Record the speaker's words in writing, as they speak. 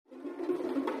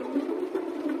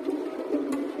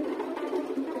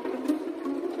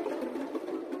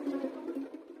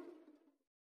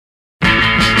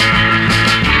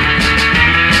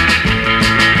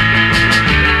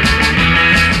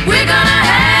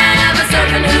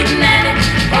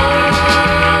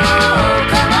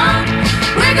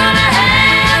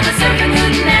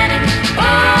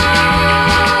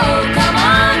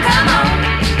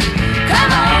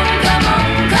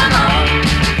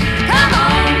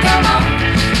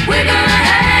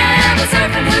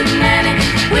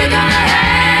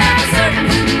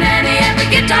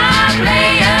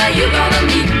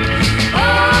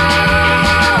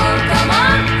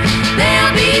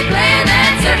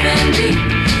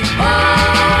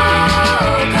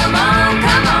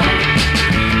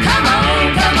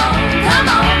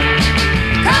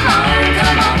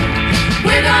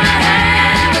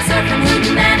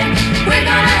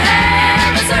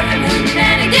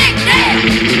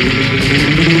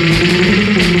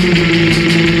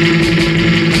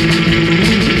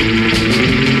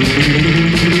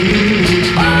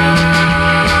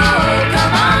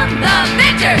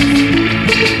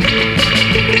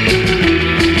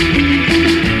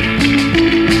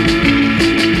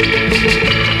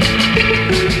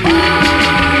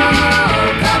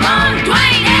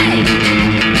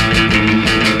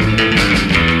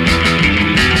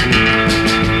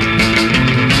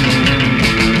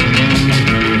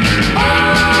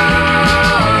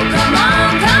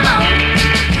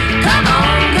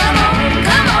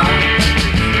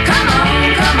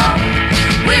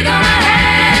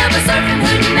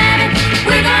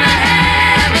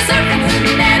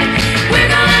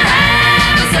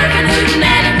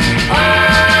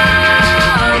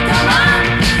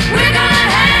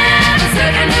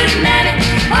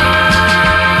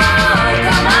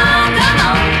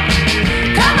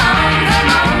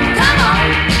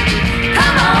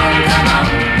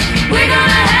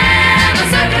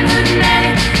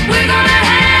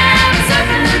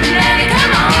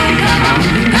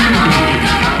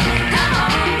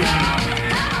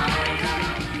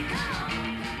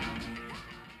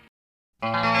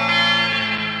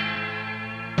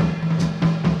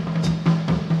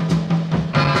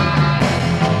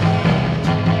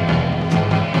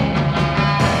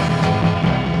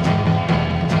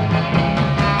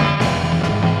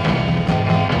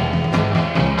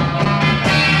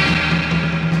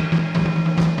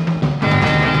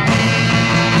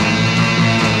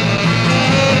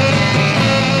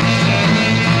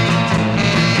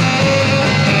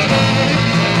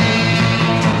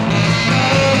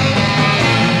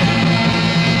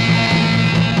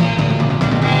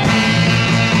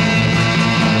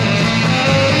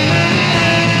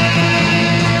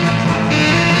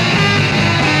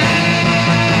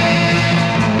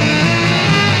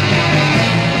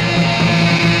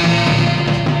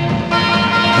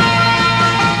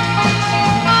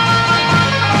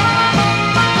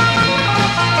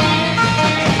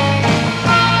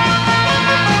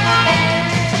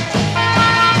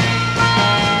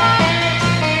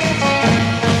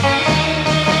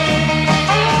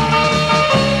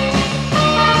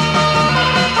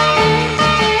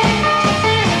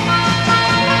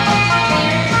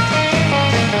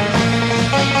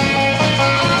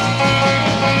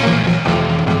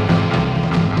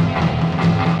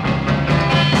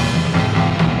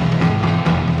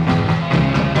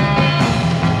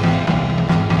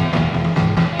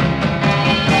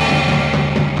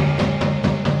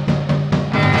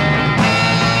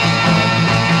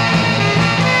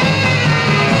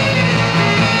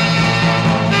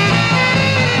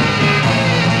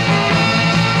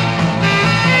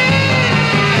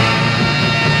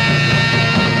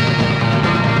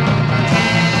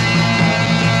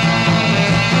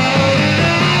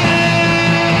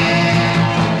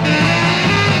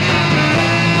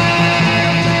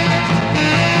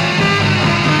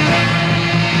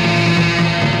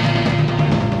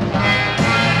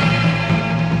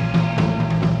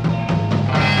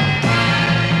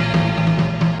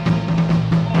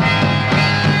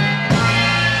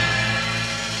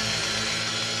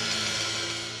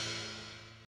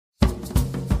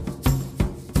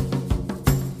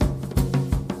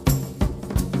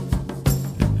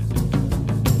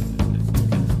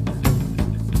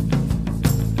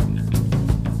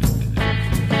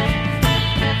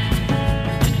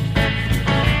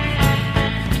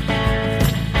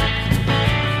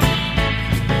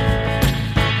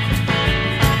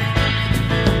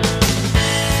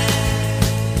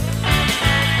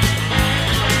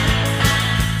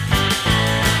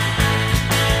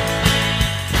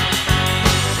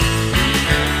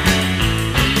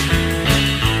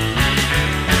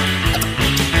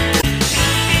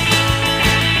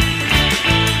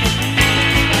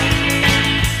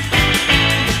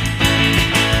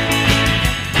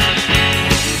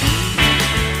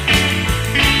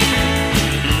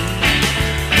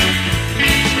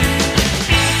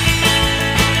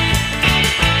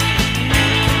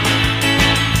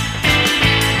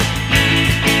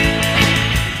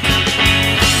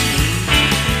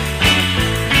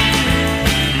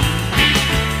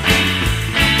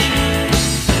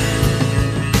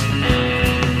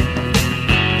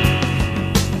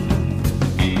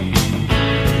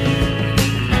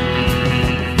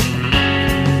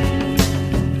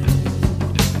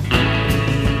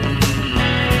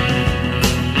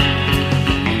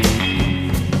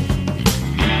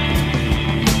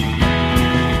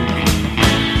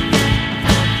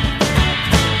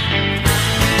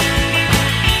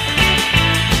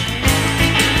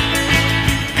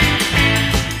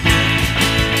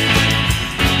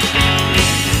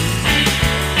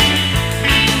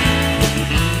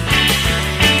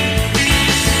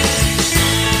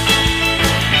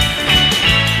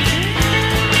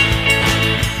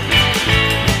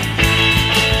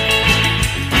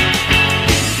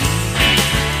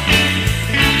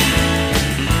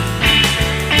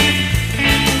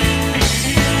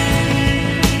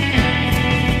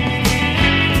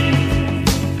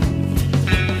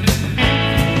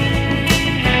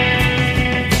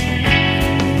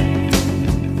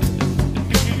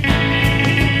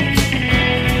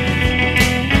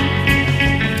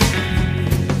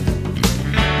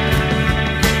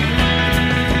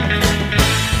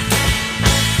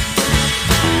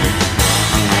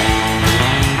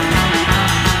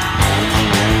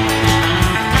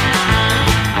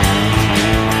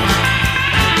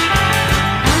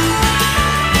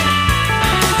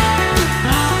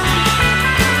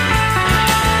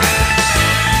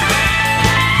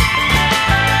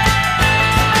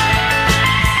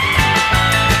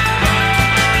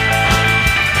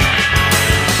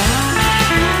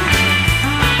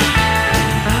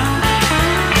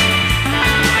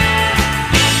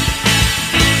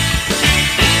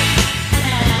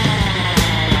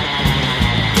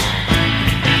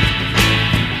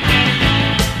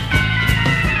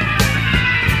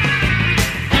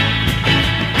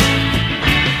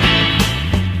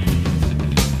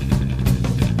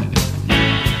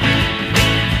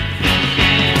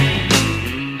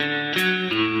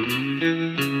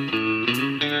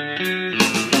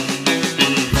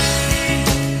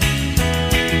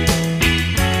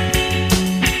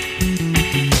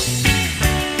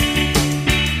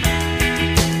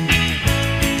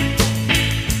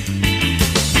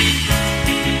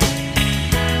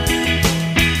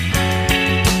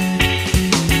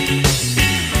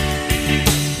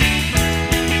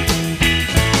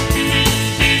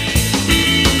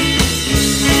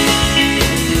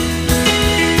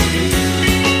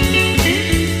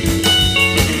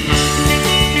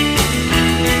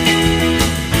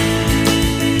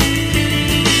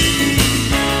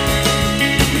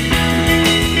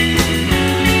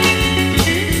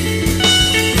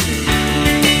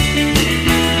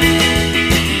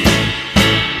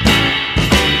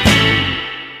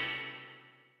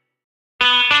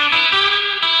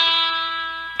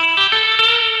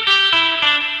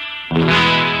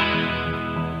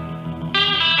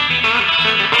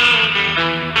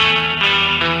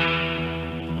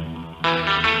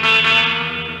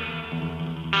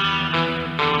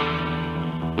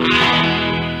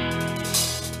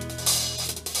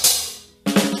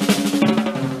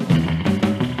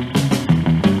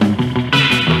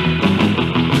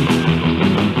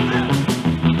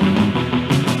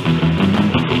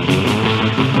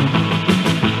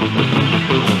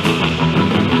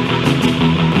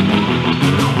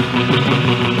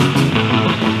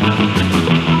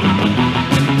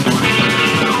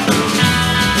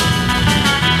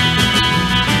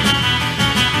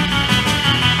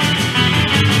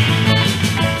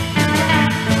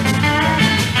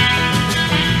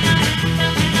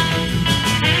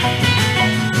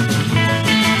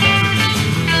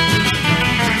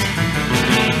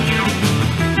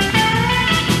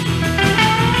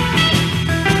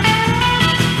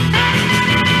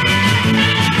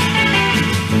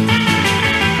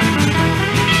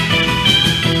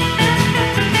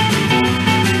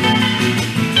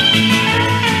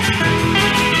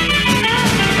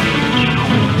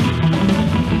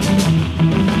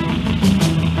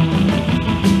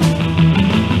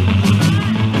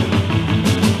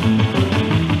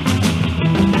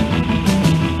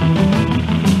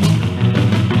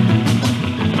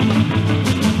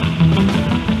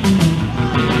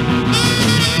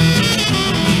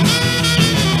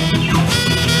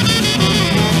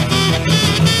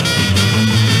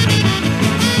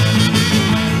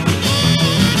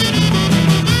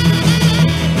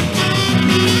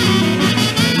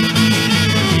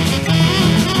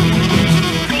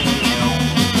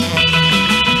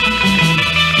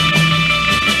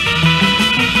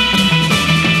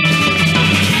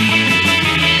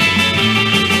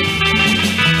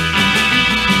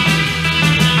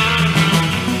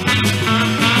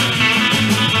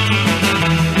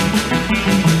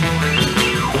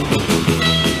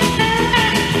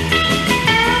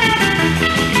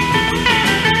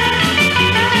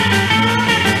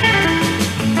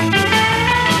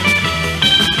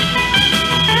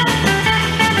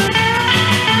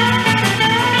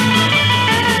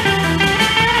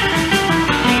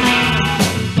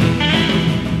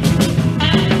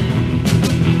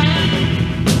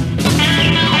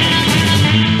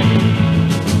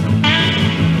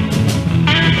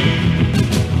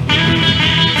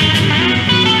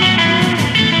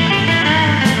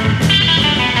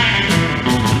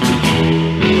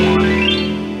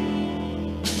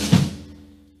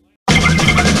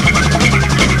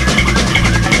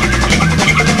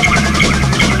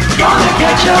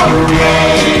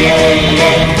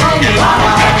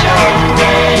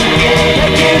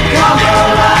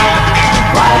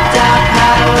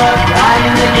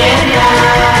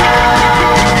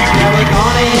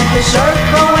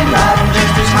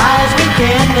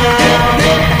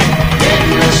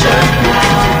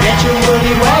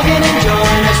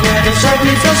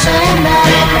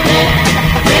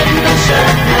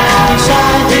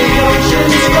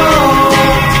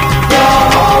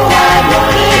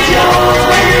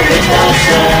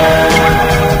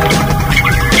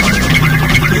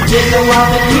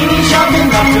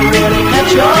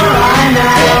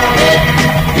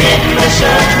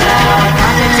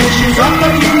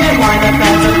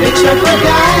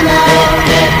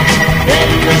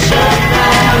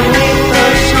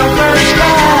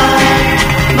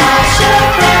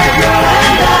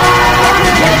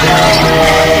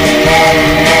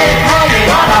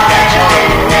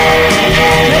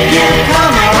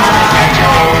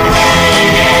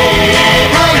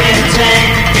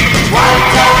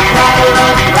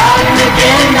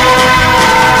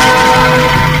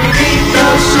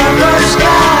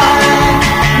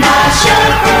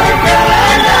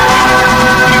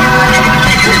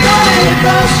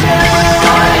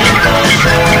Gonna hit the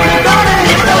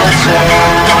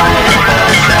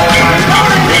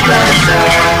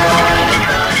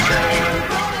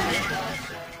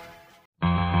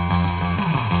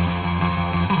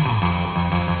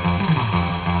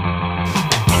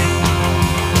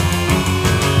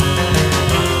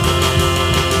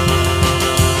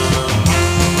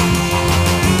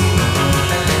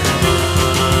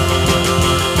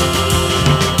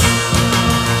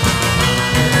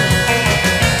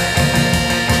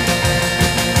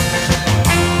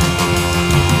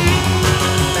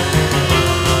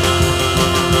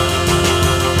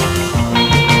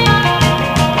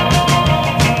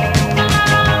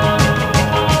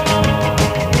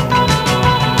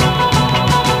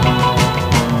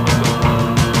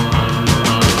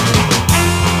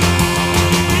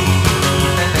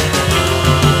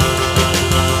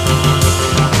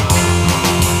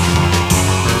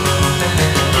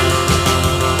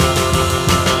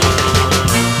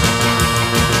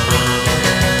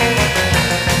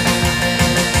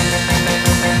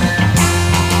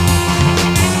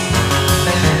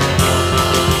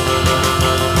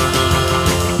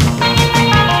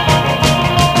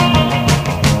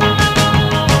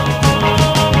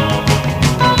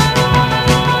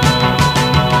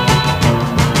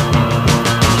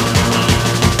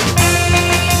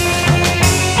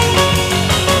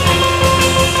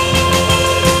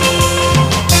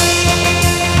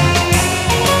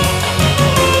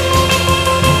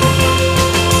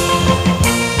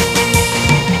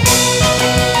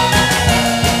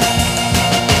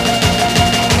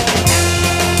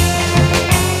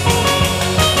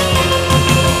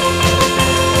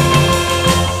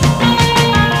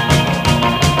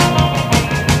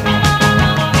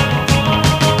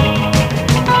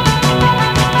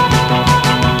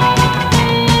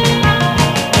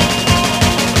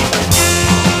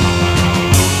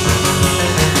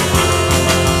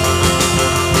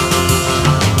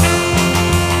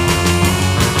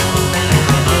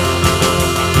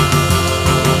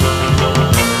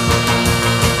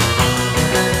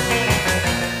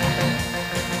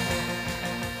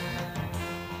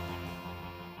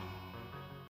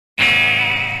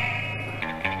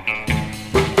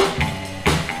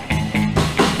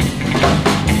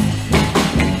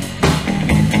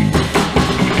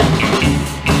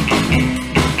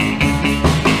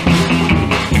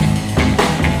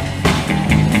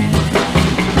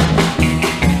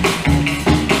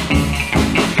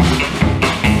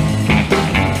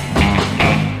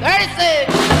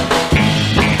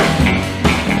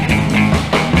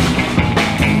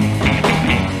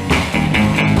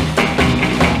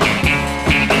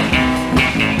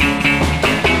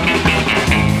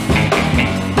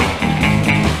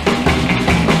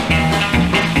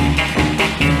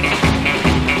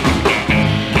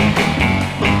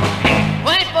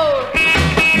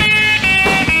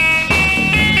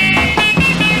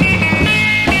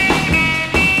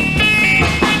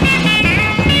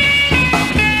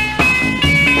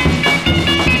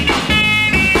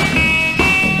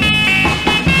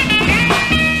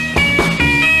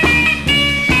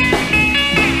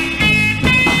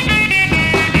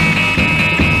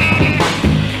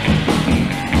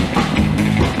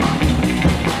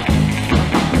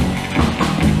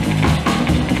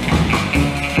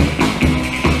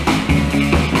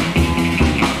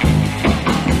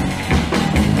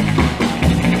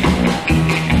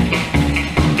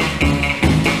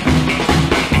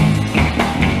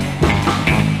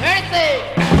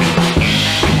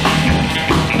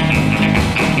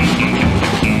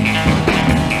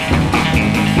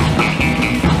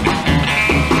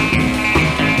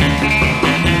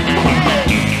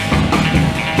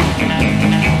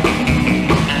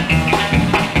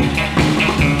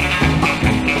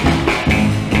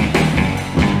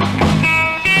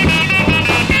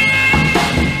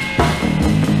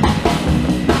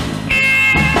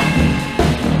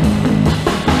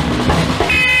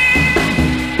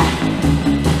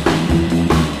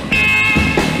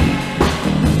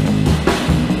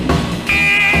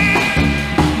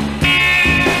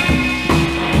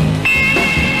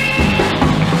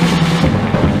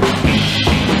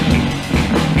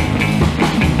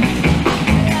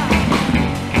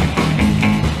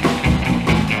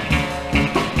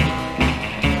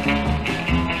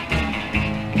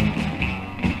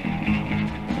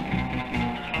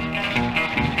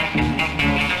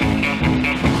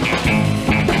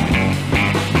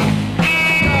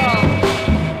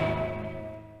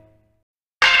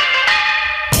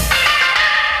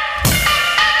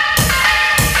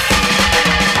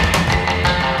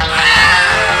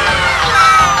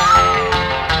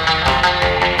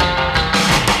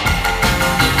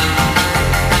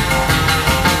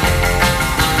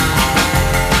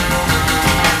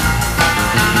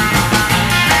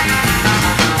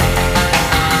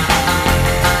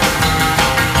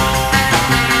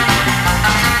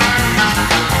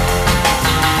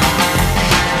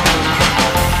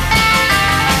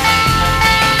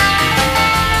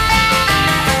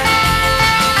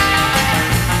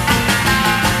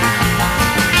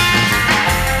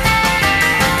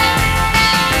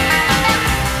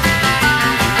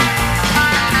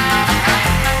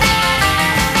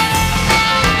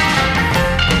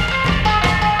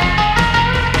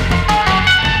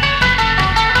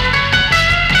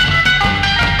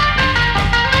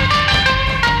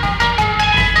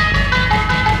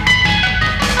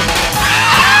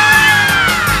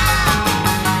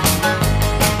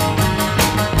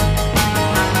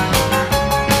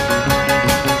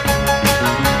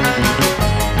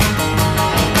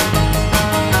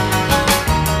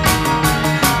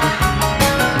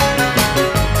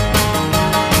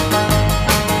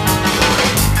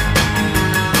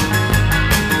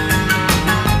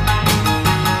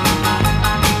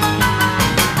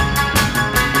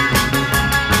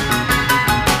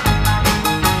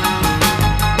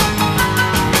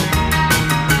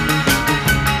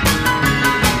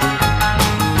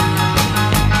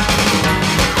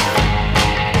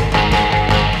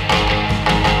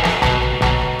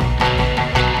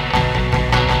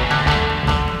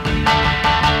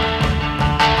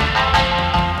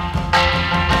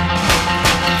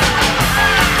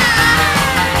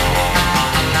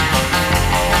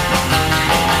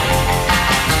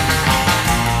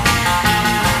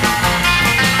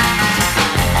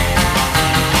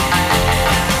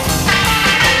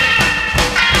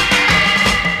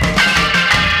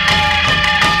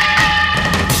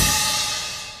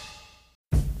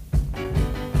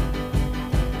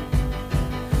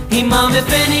Mom,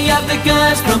 if any of the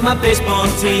guys from my baseball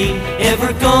team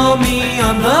ever call me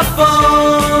on the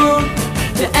phone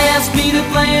to ask me to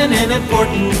play in an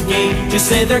important game, just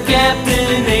say their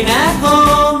captain ain't at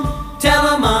home. Tell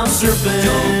them I'm surfing.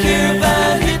 Don't care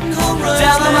about hitting home runs.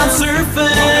 Tell them I'm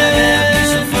surfing.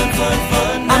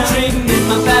 Fun I'm trading in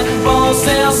my bat and ball,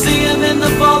 say I'll see him in the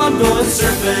fall. I'm going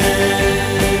surfing.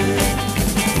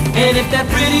 And if that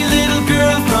pretty little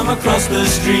girl from across the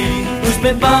street, who's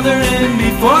been bothering me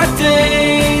for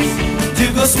days, to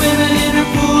go swimming in her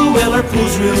pool, well, her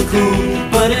pool's real cool,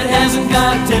 but it hasn't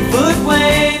got 10-foot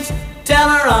waves. Tell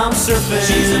her I'm surfing.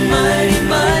 She's a mighty,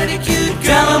 mighty cute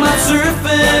girl. Tell her I'm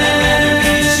surfing.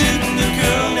 Shooting the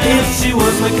girl now. If she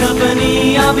was my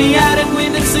company, I'll be out at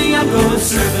wind and sea. I'm going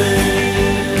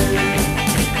surfing.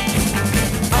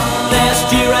 Last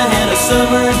year I had a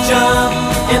summer job,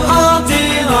 and all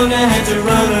day long I had to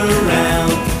run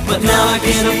around. But now I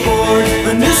can afford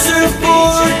a new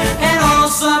surfboard, and all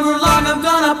summer long I'm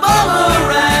gonna ball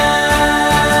around.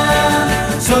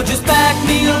 So just pack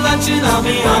me a lunch and I'll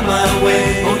be on my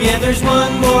way. Oh yeah, there's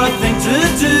one more thing to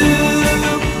do.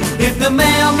 If the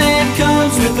mailman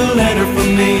comes with a letter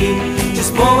from me,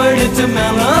 just forward it to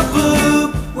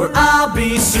Malibu, where I'll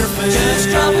be surfing. Just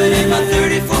drop it in my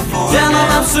 34 Ford. Tell them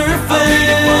I'm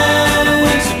surfing.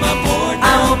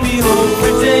 I won't be home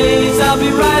for days. I'll be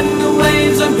riding the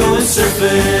waves. I'm going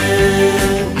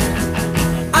surfing.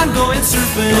 I'm going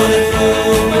surfing.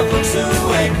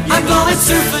 I'm going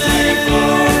surfing.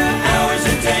 Hours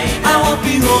a day. I won't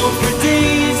be home for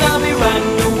days. I'll be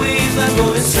riding the waves. I'm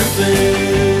going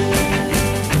surfing.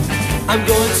 I'm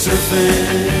going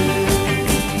surfing.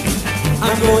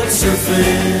 I'm going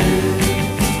surfing.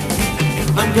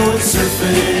 I'm going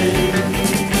surfing.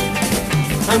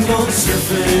 I'm going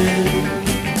surfing.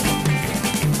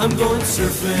 I'm going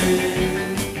surfing.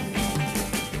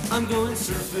 I'm going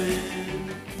surfing.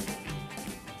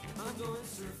 I'm going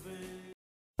surfing.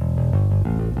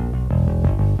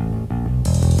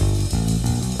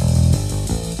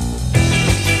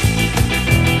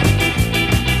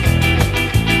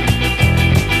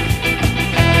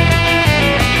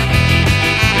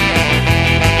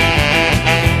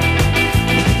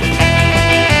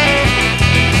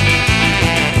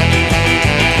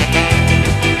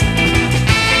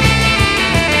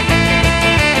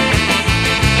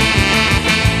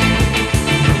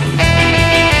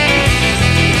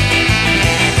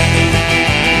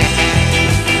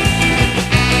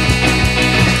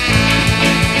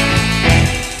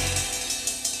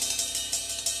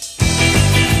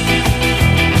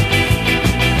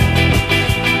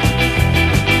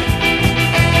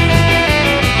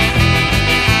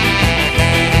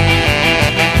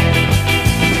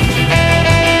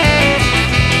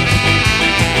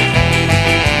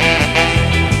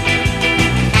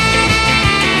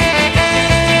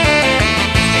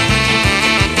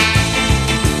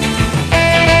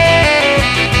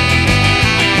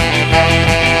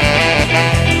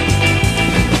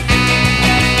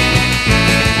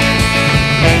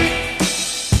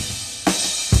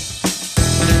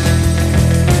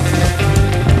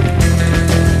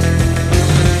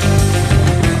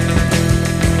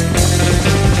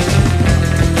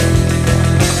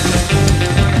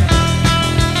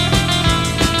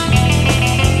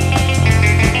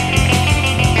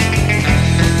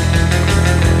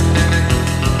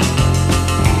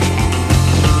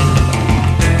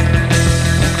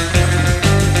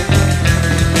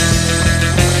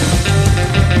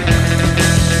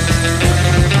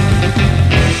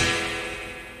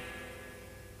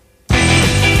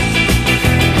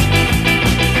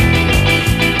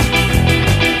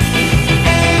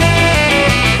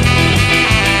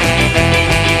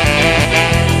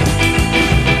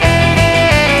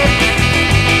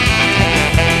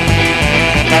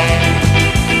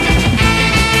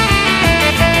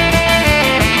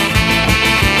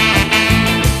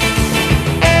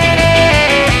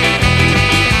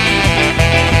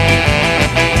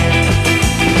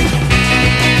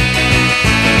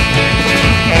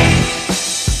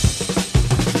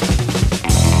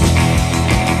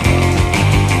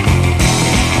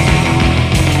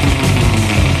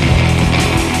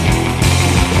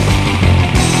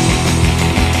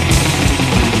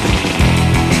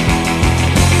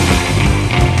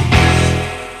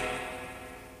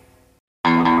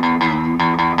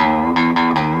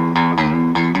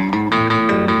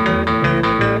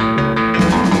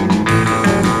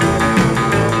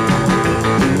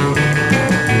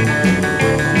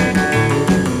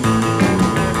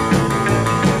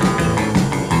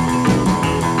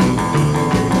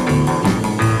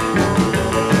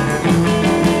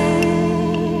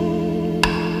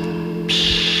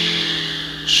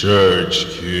 Church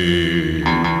Key.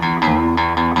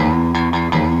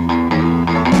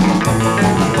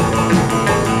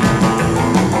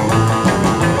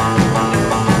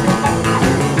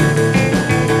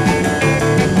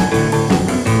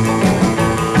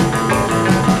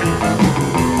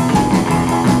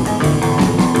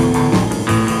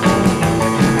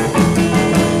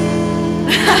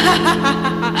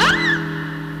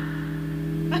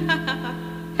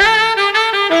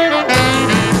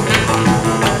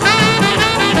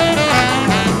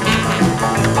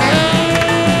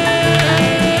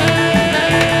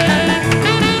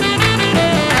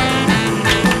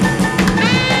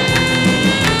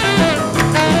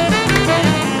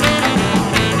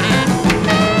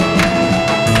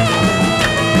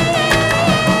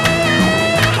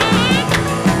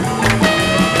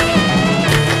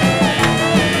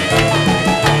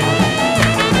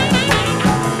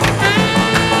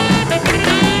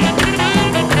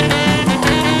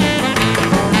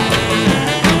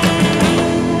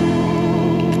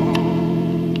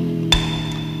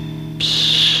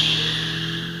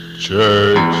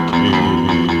 Church Key.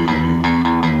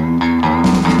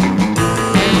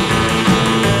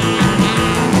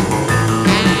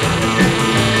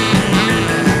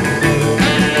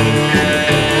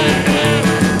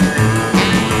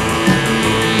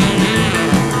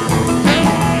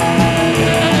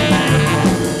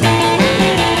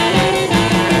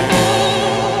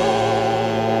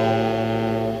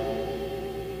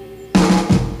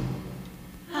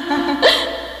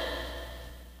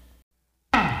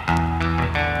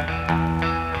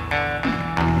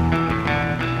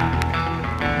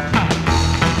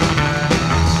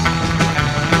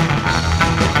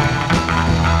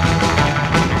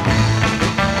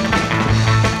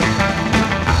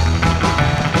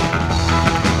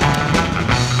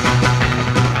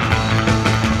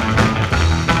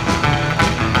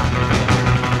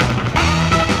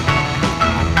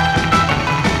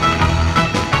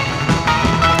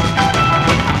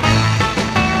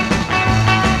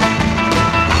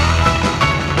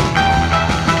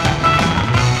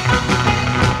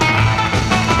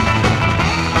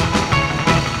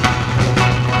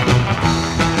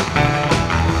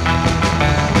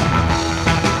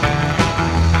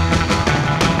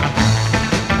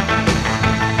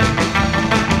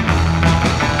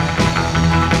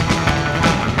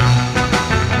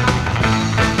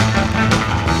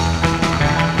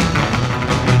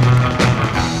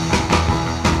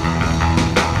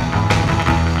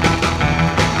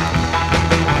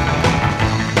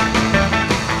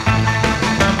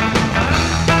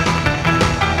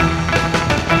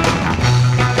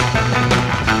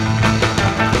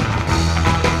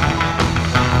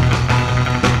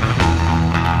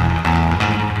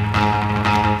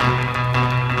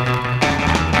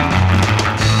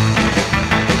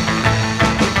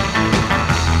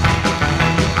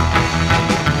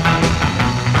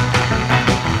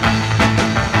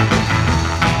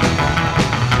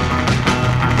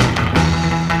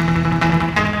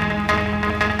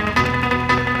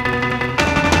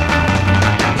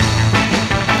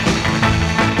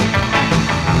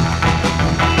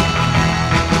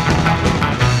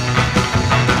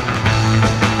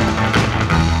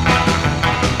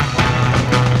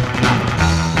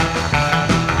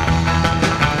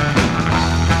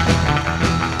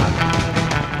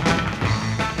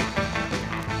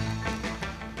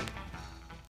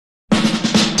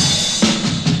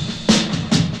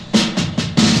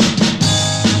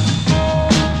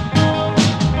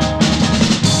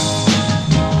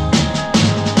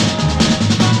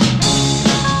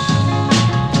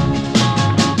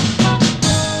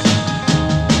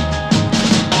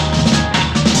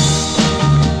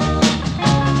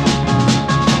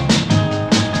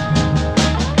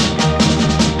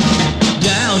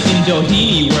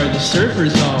 Doheny, where the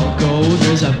surfers all go,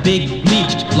 there's a big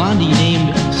bleached blondie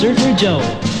named Surfer Joe.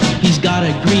 He's got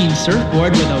a green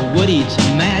surfboard with a woody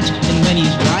to match, and when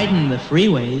he's riding the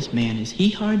freeways, man, is he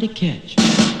hard to catch.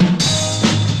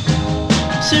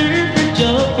 Surfer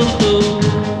Joe,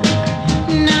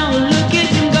 now look at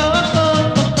him go.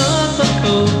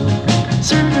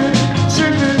 Surfer,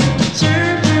 surfer,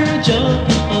 surfer Joe,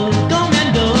 go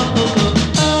man go.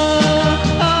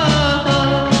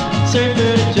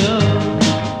 Surfer Joe.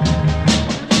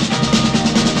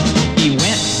 He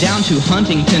went down to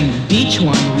Huntington Beach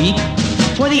one week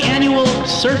for the annual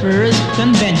Surfers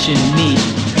Convention meet.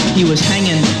 He was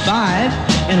hanging 5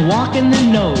 and walking the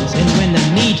nose, and when the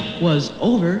meet was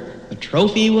over, the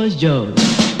trophy was Joe's.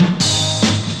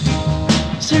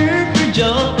 Surfer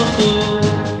Joe,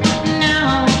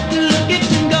 now look at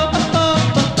him go.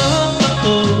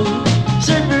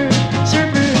 Surfer,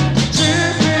 surfer,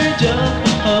 surfer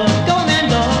Joe.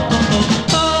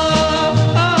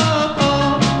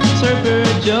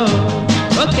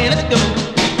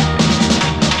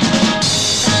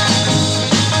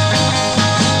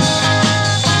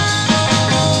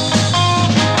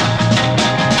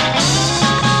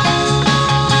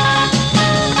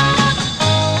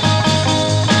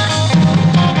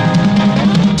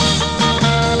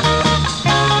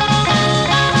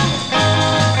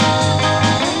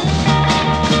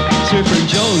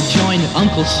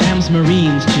 Uncle Sam's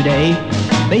Marines today.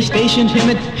 They stationed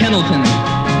him at Pendleton,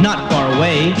 not far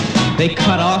away. They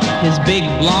cut off his big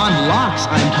blonde locks,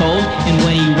 I'm told, and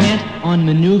when he went on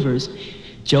maneuvers,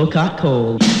 Joe caught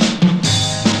cold.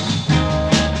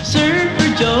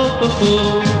 Surfer Joe,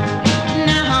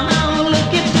 now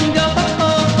look at him go.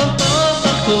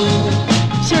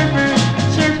 Surfer,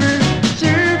 surfer,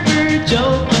 surfer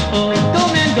Joe, go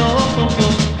man go.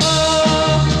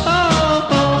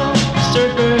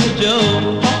 Surfer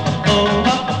Joe,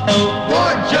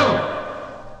 Boy, Joe!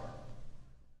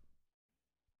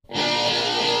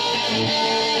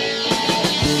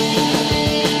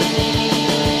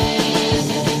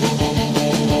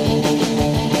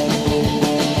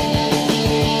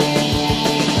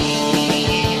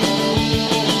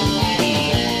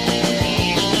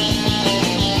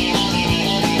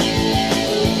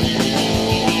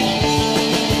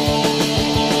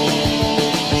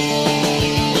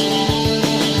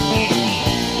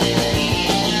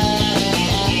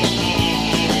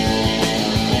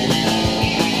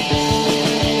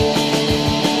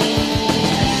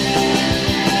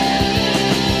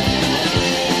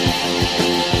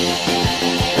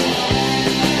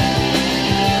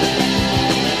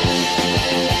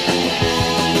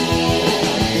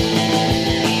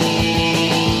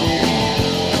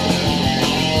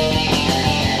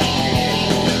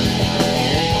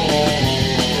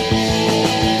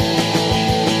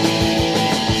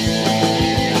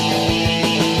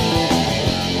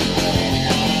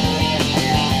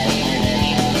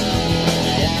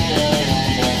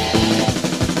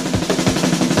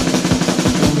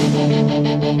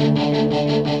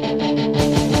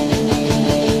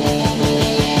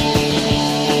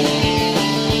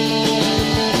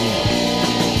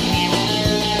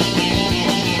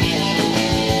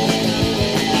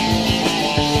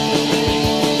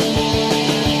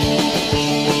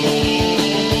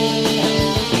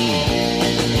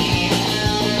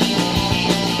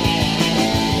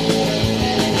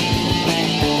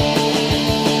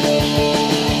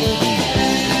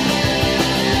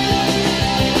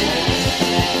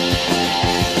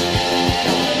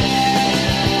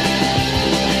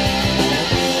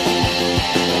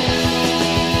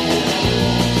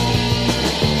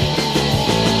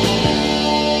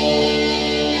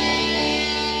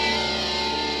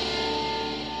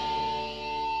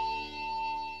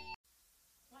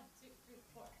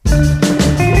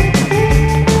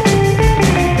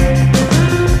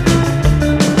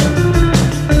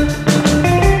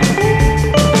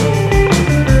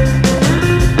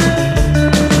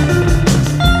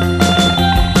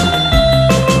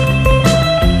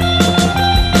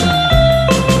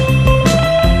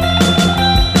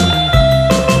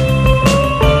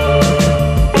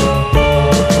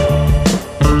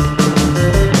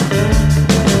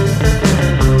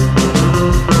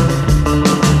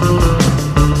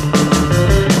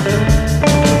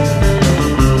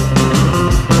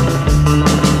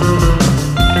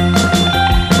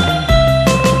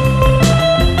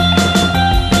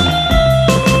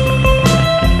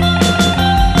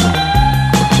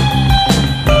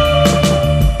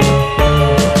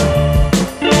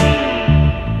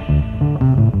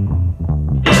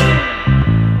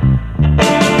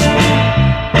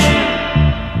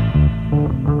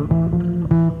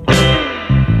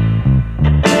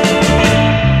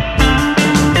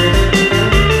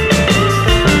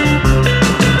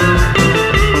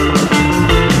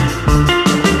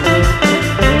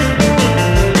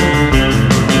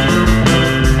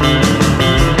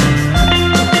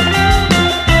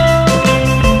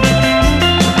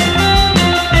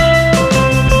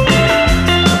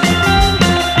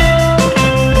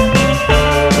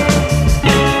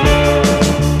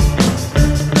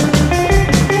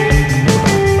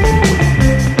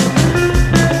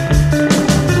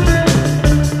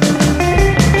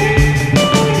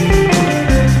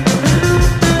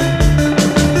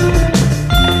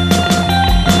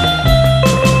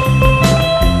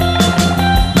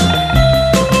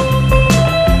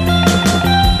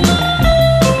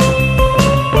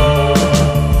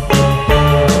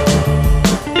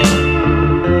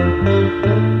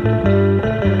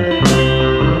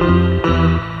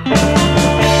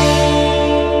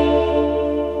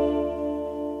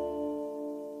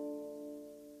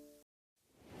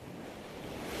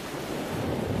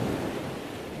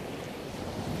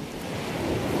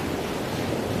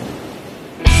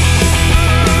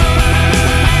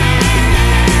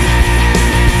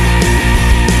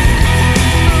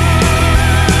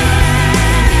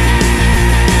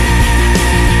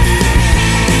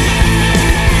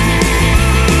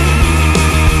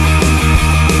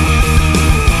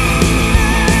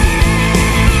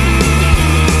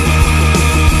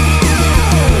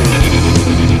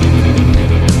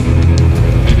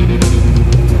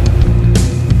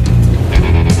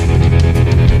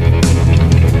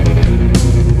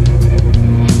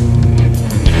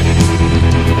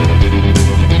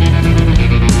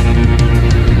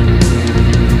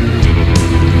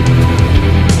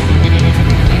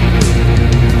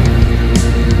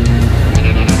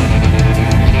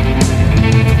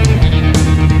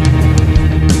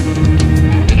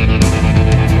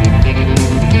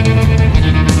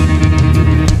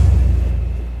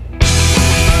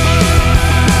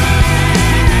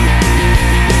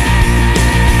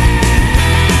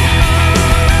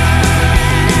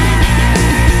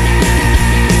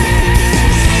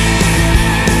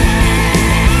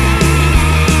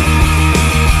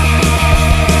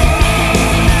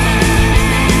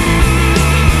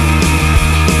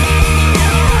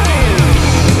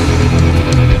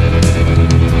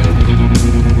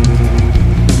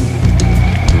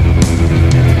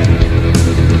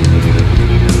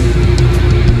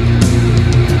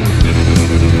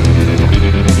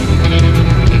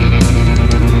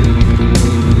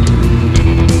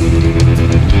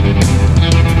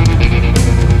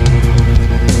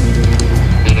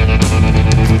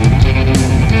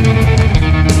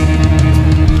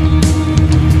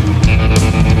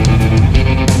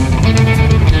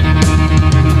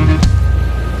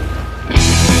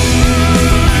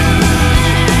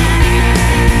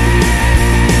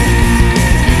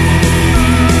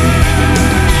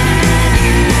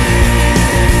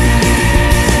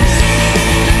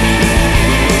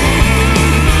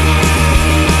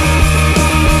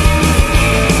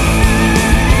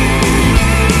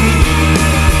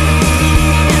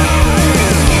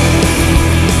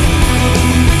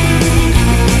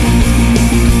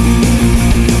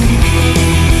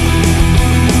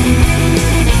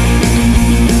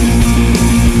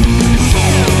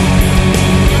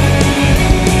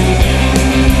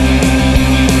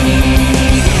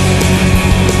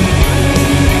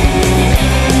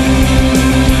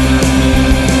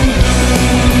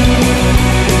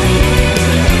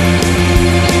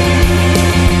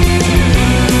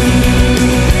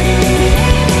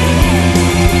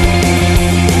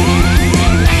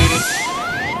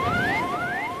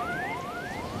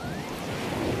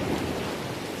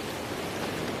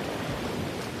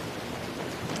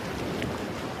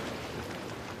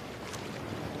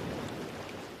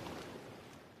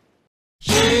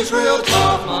 real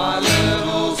tough, my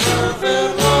little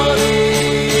surfing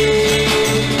Woody.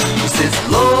 She sits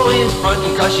low in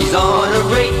front cause she's on a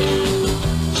rake.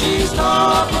 She's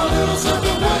tough, my little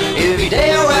surfing Woody. Every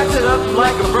day I wax it up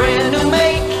like a brand new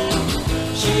mate.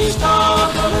 She's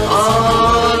tough, my little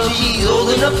Oh, she's old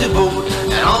enough to vote,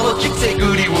 and all the chicks say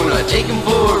goody when I take 'em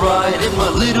for a ride in my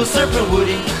little surfing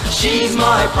Woody. She's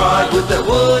my pride with that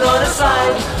wood on her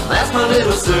side. That's my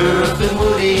little surfing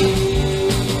Woody.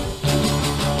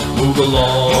 Move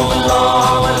along, Move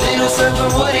along, my little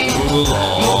surfing Woody. move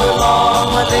along, Move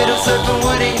along, my little surfing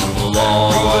Woody. move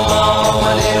along. Move along,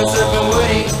 my little surfing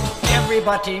Woody.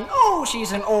 Everybody knows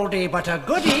she's an oldie but a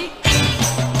goodie.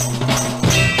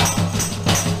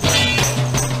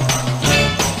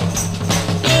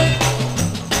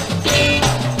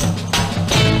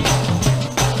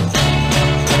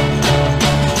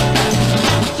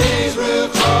 She's real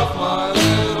tough, my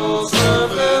little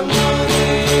surfing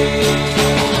Woody.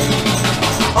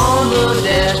 On the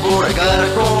dashboard I got a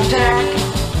chrome tack.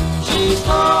 She's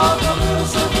tough, my little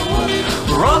surfing Woody.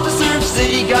 We're off to Surf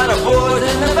City, got a board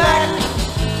in the back.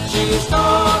 She's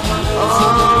tough, my little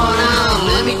Oh,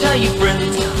 now let me tell you,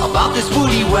 friends, about this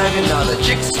Woody wagon. Now the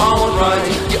chicks all right,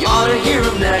 you ought to hear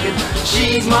 'em nagging.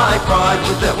 She's my pride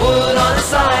with that wood on her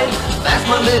side. That's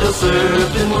my little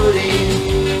surfing Woody.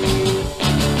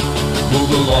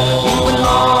 Move along, Move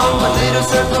along, my little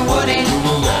surfing Woody.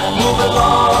 Move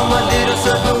along, my little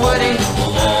surfing Woody.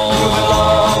 Move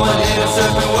along, my little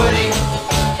surfing Woody.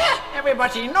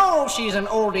 Everybody knows she's an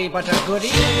oldie but a goodie.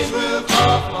 She's real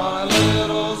tough, my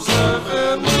little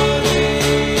surfing Woody.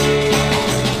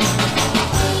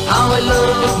 How I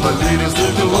love my little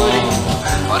surfing Woody.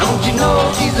 Why don't you know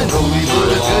she's an oldie but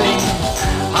a goodie?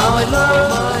 How I love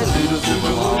my little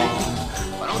surfing Woody.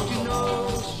 Why don't you know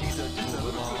she's a just a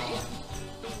little goodie?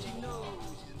 Don't you know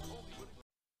she's an oldie but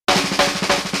a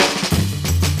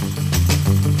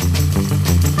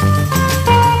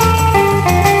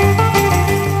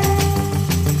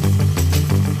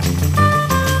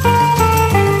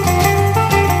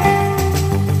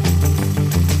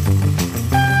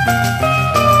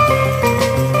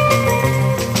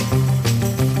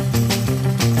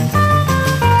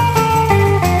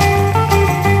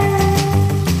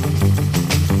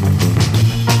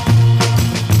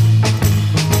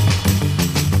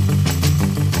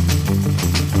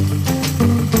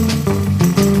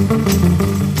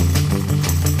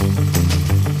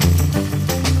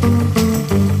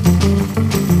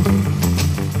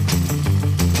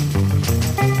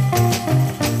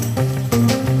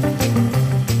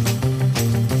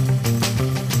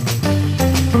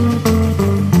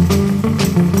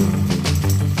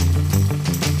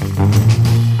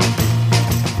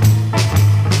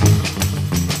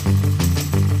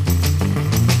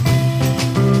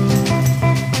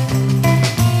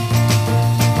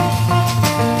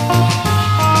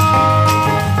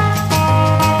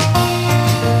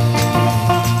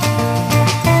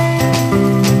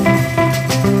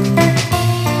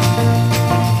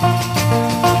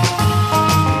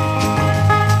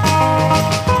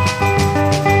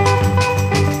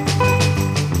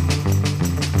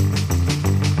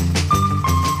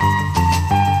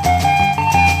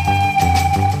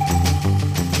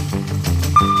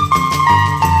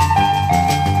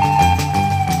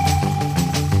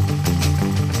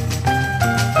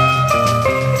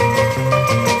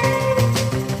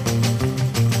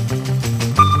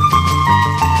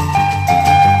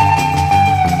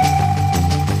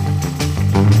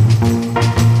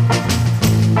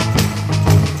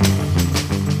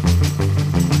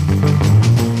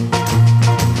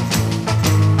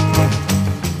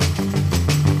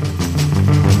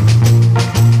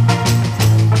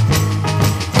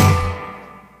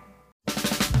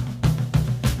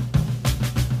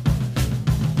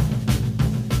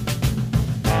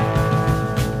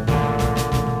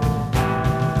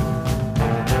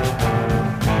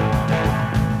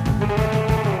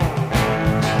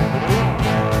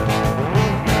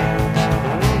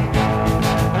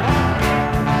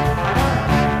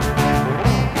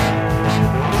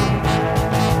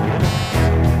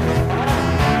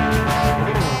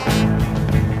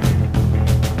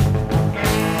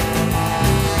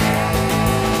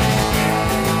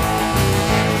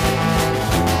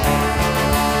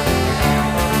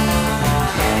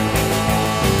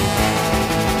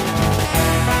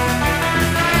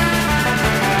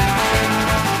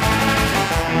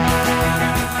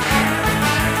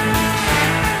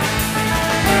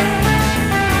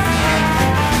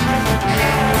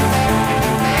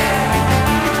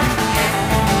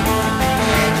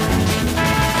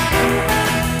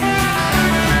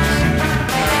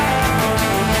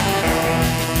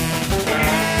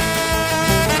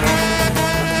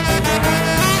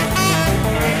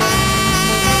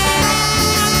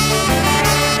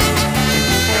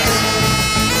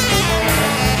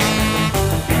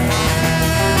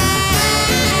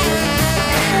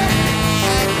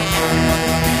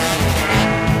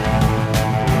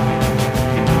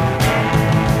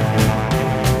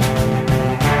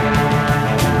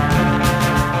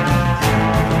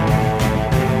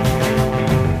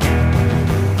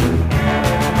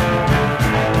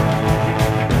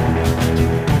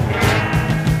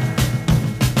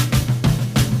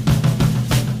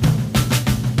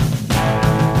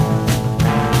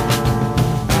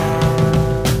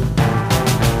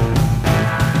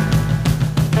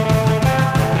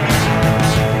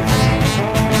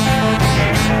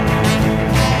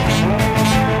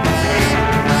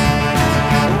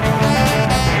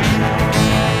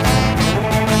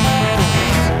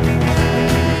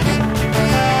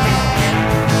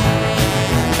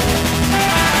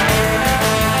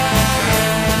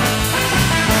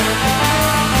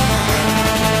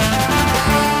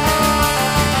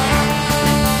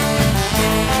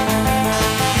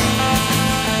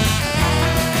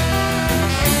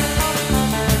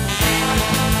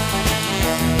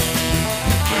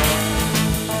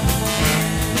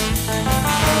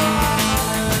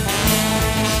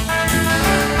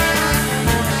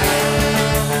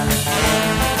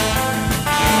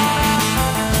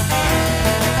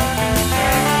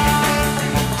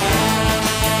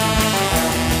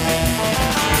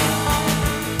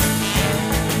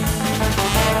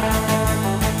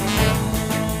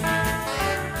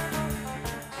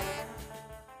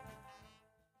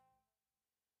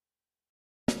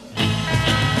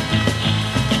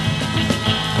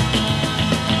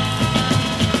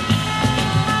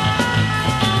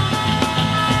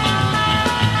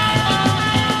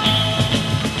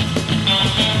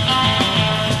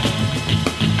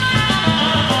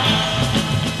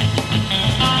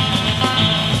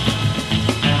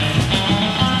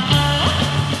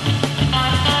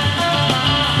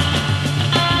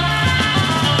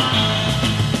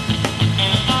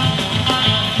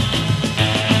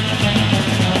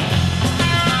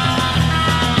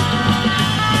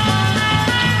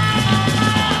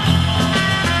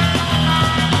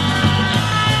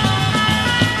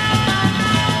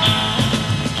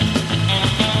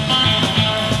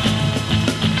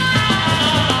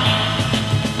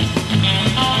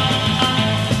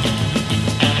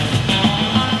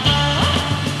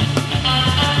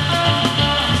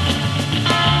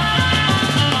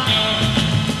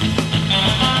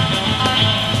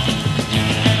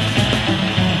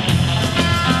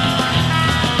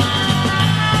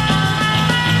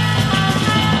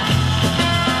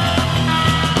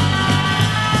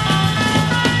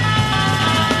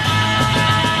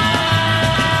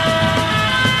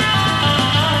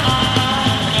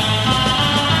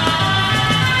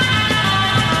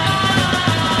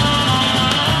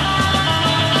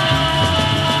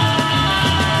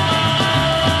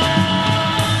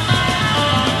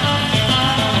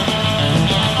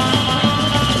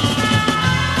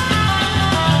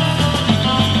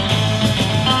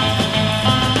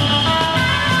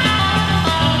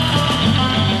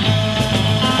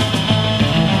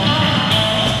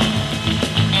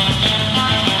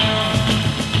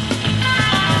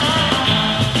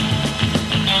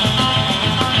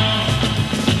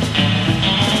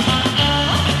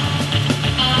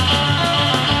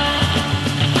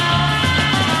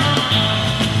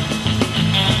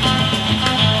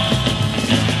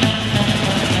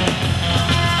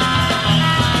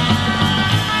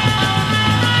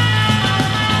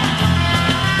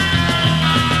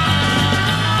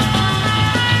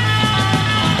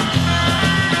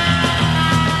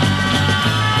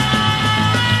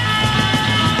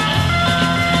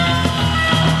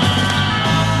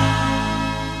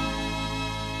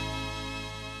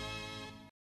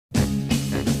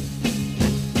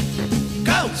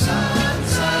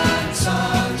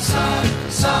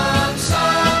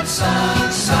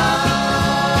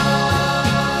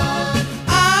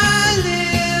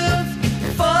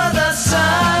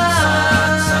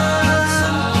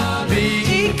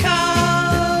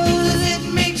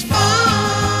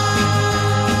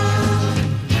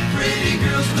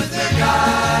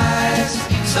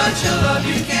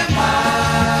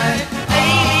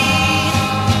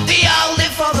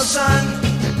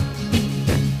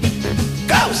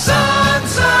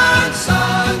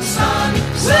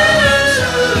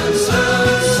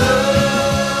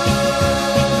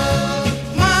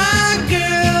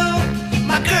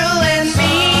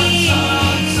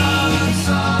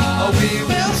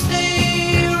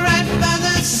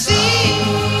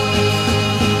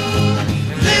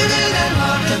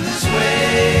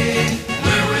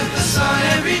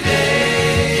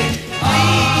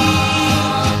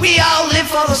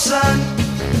for the sun.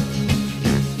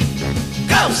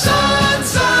 Go! Sun,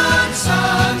 sun,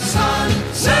 sun, sun,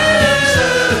 sun,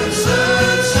 sun,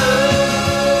 sun, sun.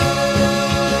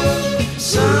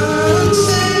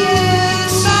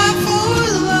 Sunsets are for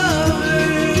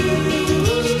lovers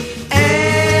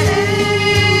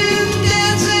and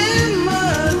dancing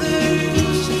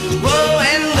mothers. Whoa,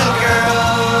 and the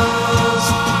girls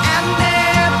and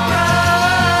their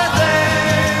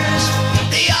brothers,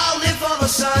 they all live for the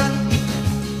sun.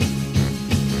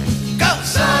 Go!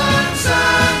 Sun,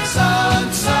 sun,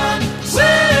 sun, sun,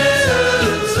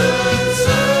 sun, sun,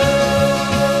 sun.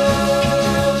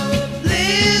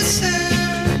 Listen,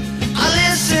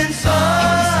 listen, son.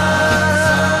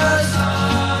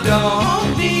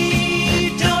 Don't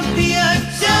be a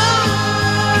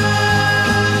dud.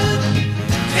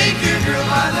 Take your girl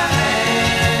by the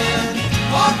hand,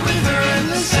 walk with her in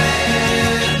the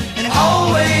sand, and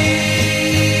always,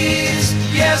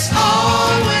 yes,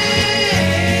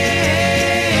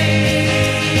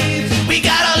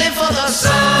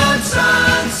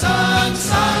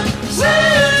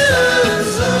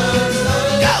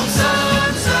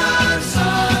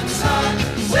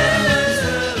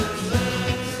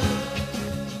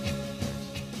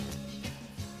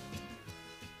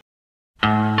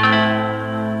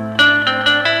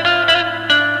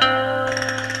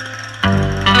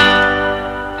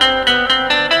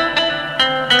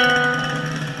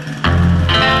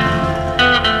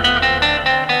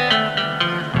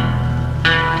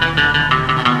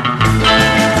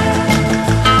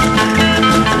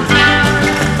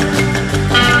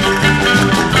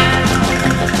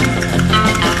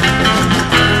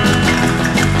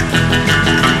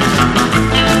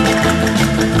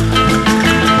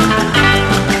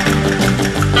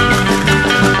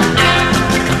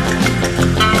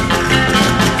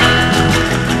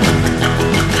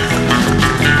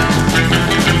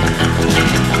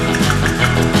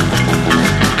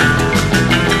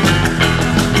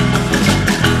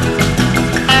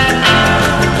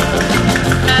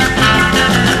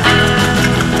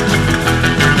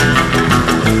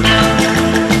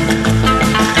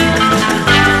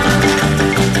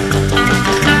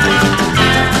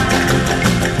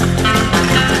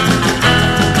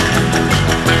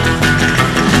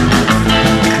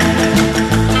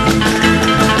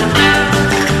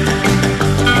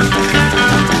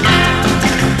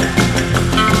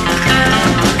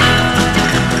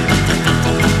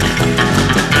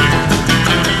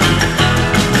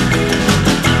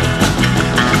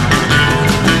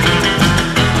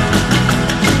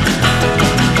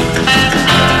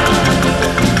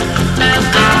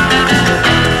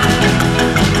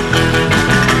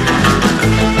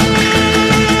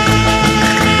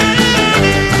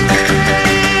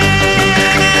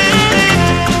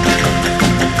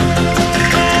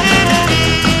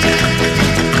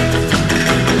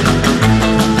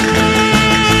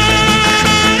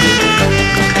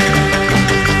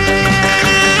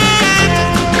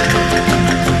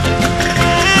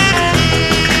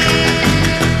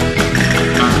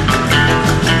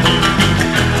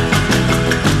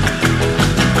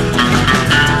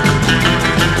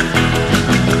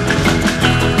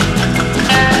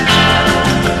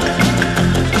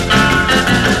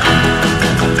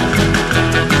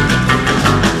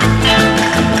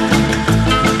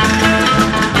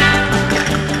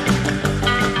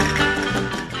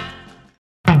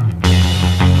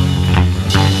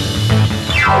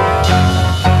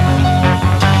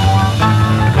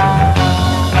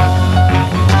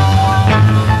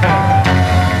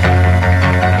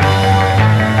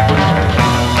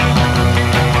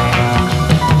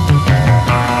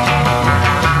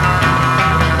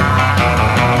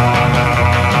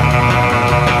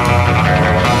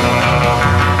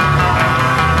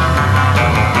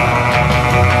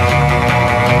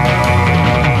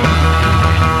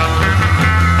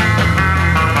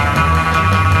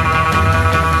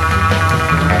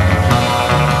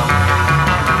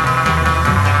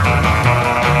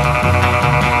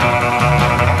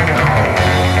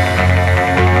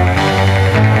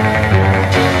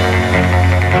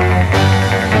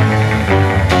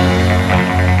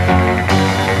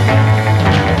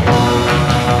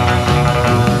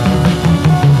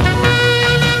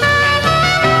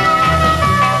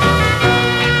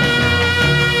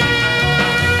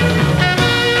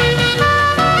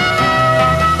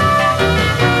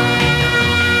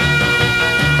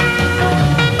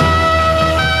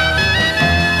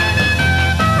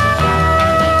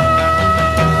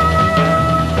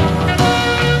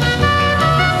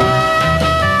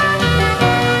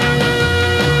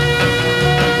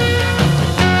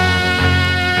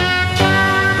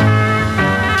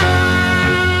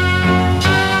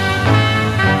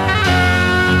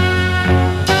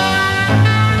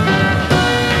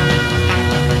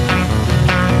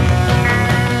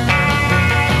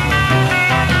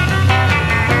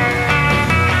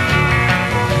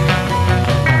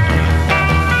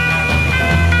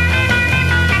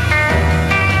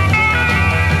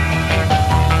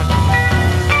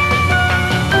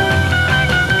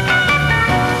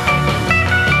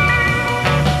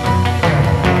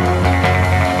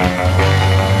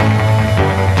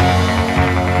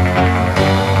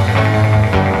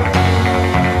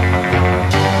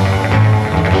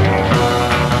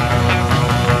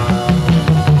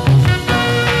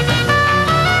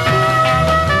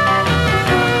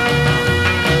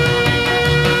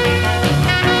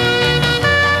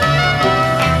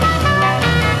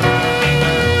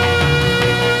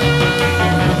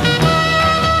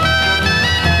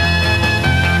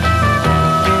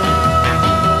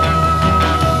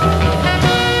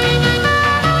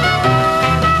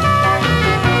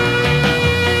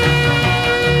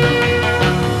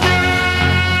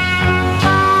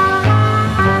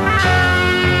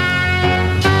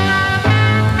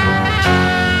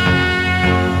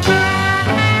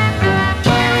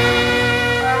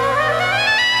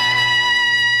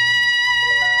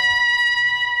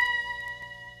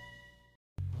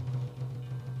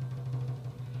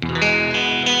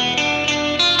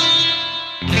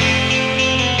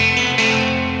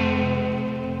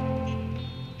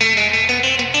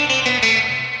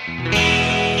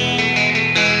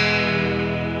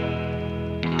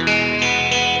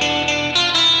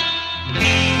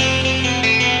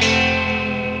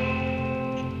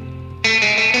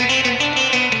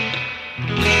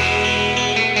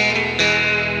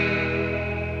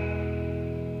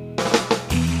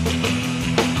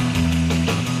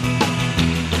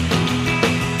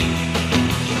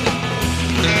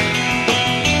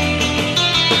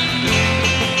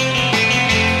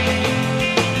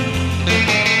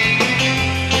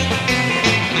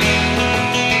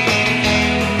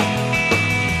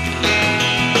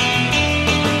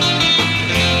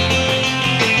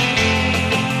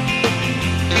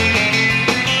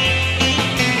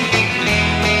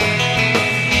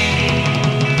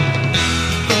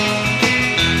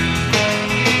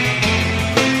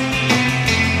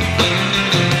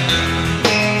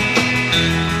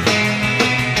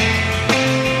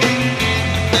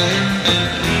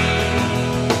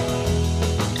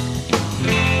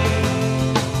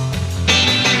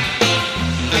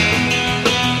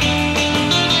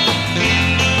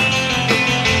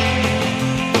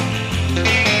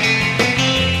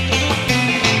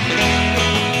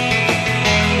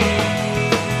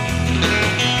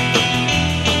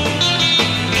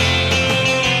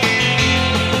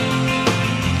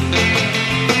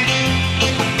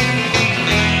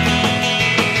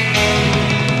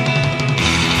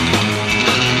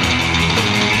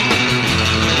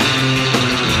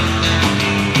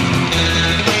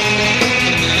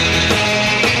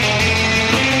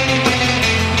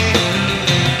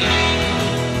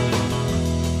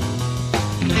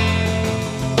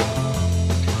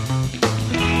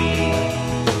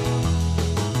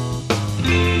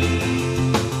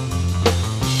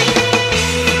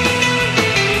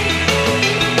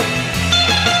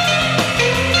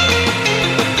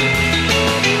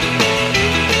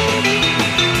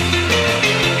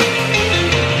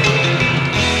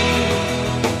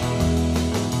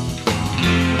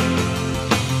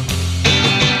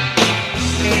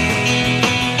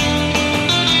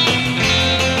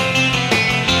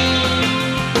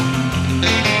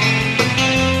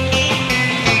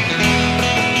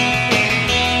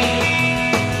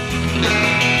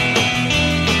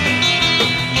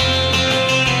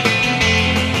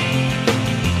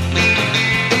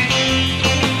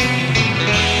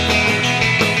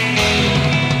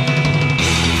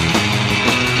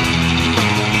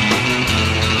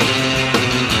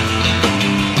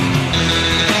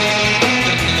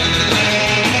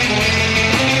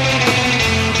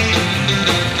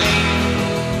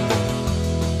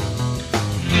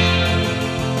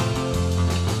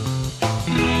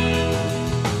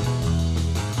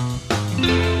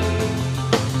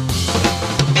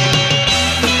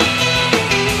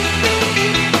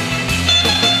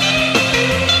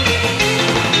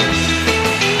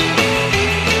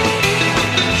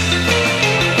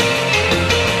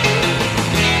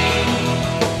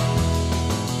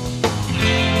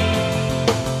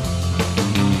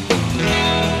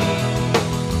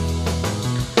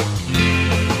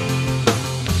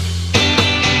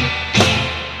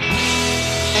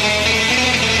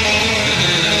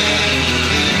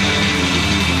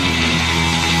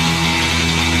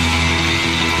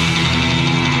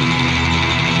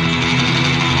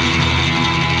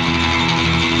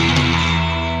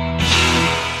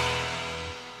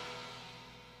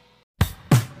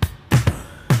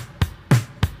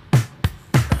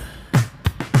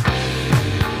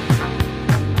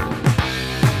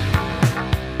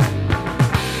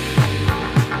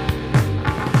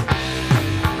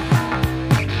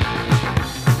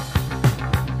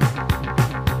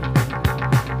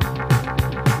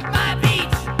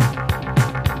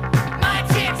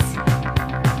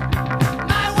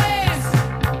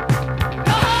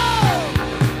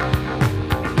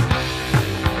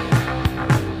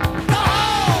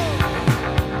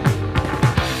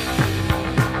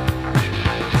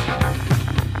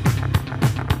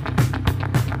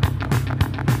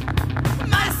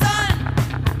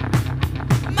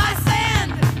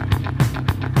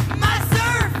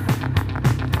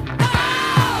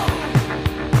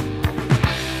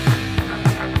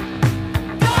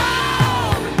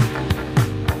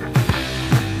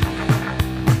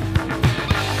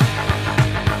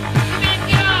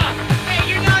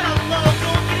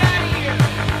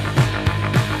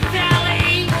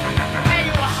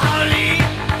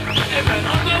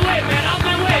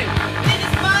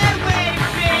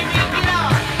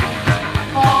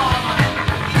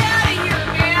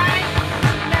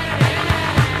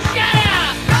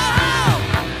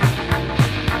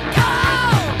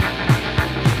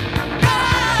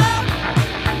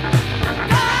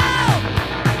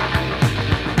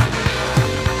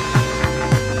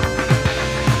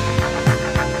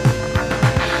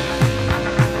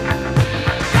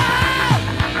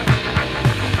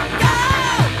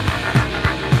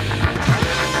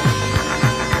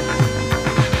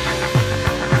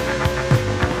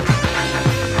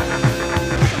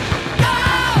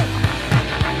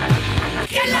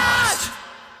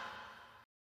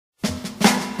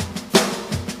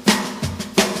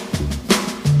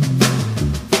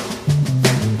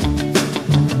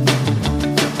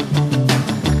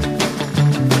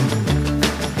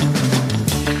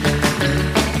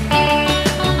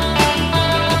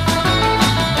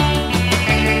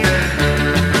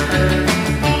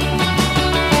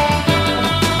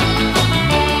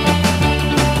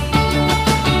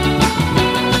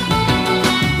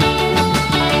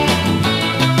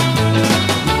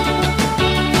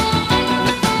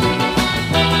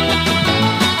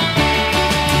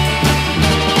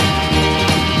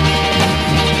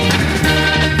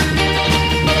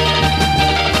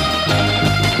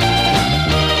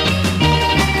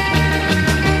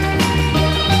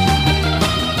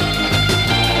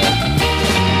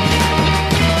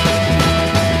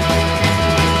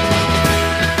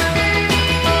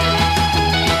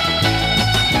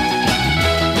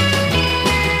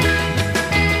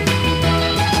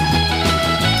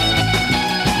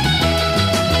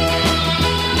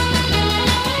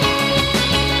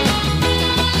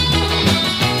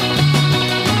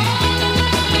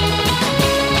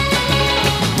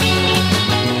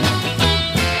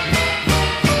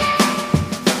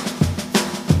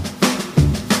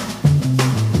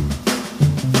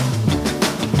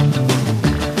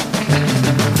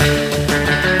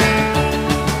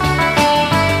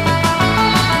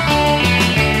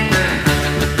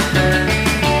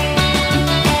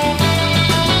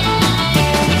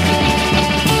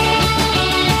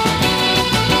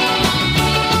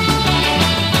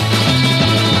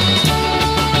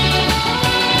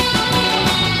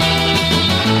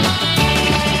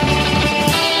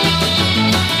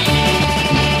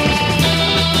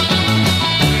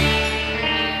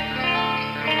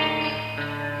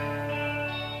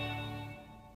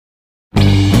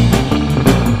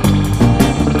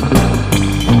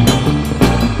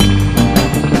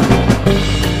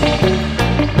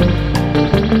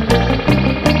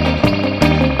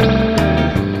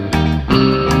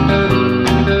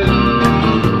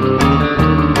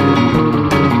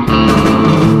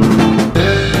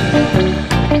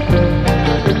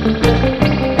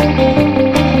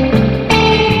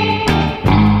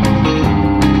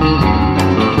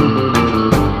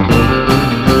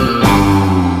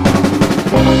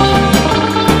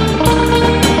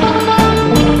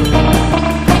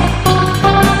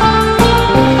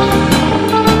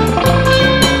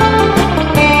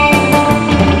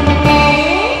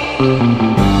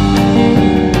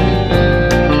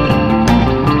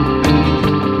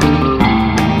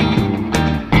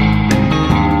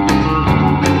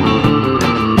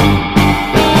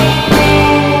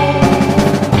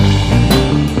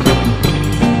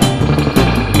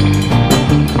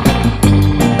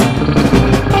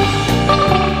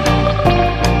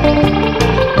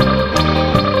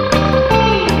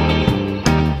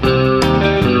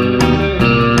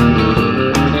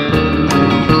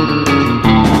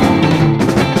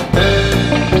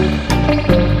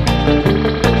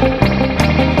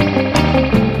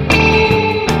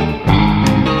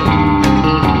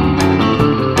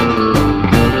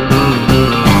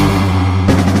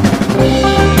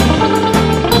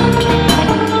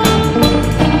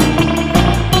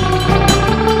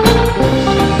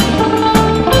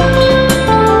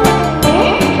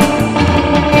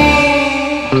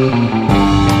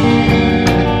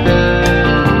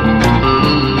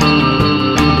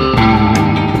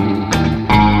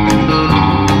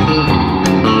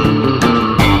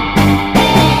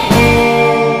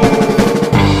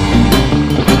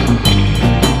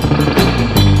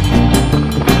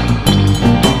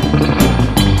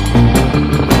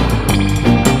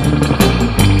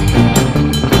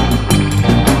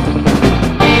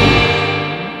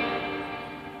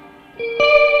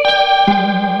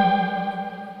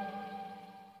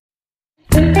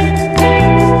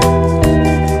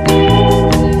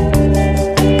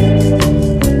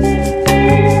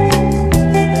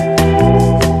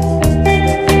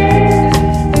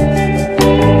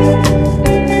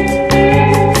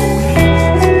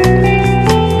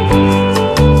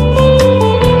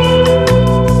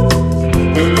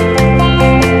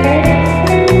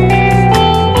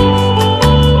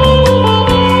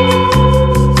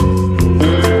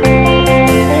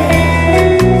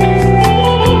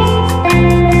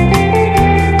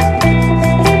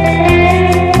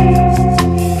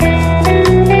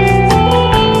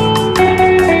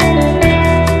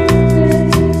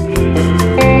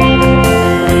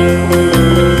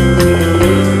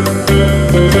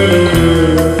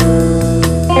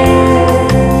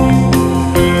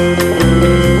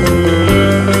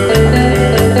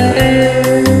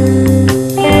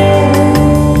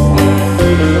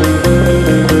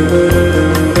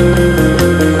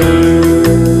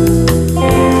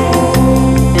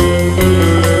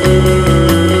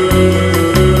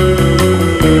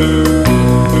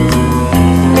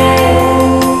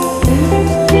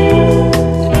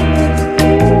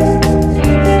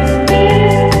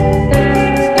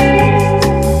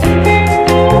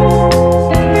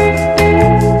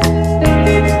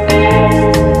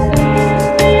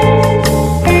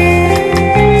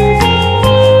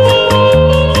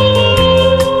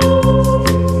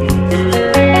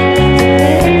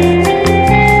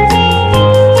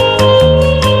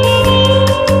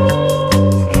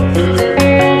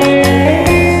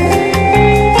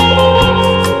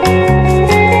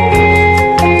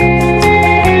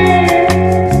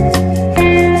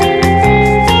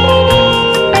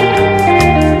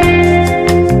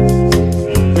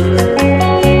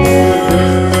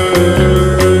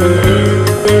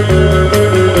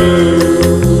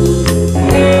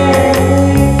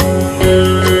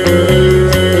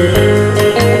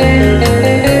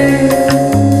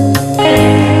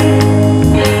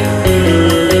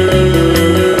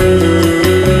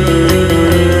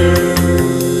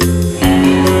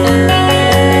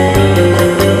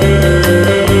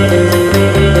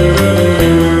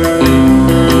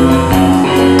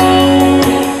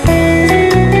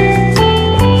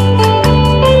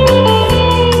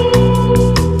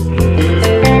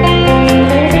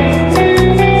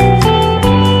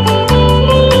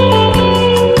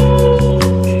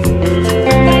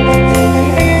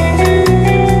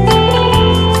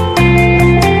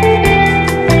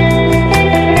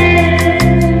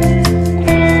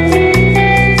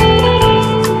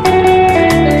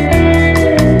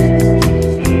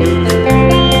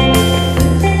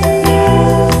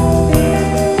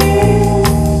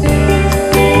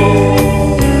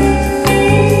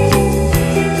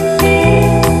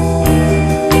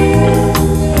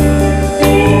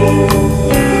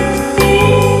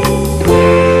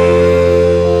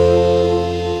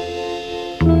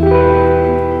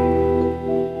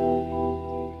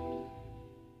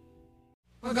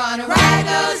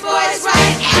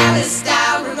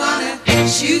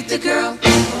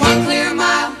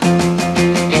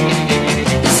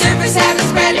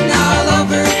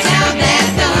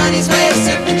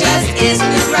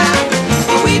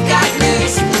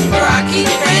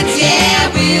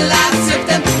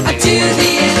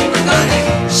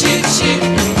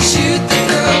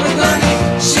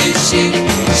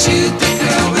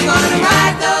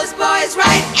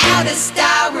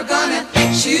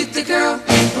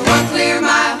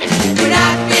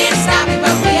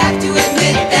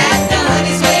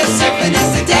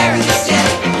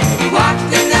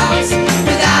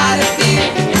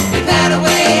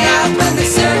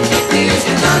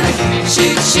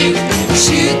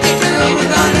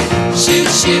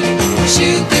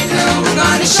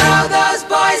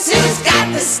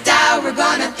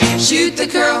 shoot the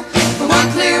girl for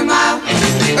 1 clear mile.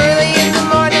 Early in the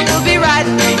morning we'll be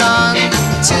riding along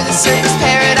to the circus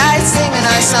paradise, singing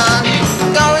our song.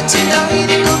 Going to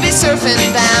Tahiti, we'll be surfing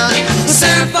bound. We'll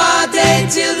surf all day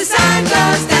till the sun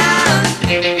goes down.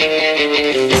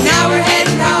 Now we're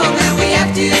heading home and we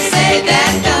have to say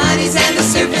that the honeys and the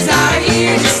surfers are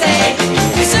here to stay.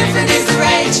 Surfing is the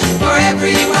rage for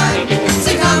everyone, so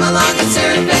come along and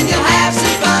surf and you'll have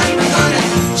some fun. We're gonna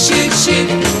shoot, shoot,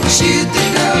 shoot the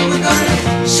girl. We're gonna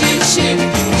shoot, shoot,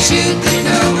 shoot the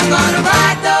girl. We're gonna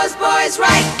ride those boys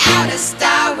right out of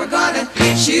style. We're gonna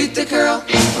shoot the girl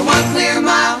for 1 clear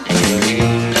mile.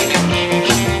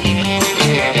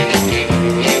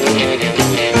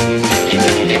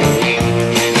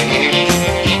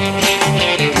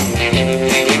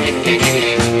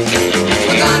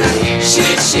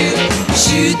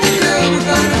 Shoot the girl, we're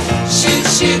gonna shoot,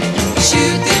 shoot,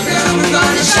 shoot the girl. We're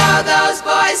gonna show those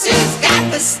boys who's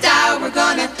got the style. We're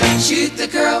gonna shoot the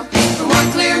girl for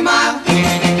 1 clear mile.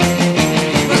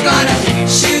 We're gonna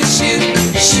shoot, shoot,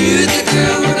 shoot the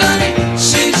girl. We're gonna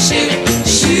shoot, shoot,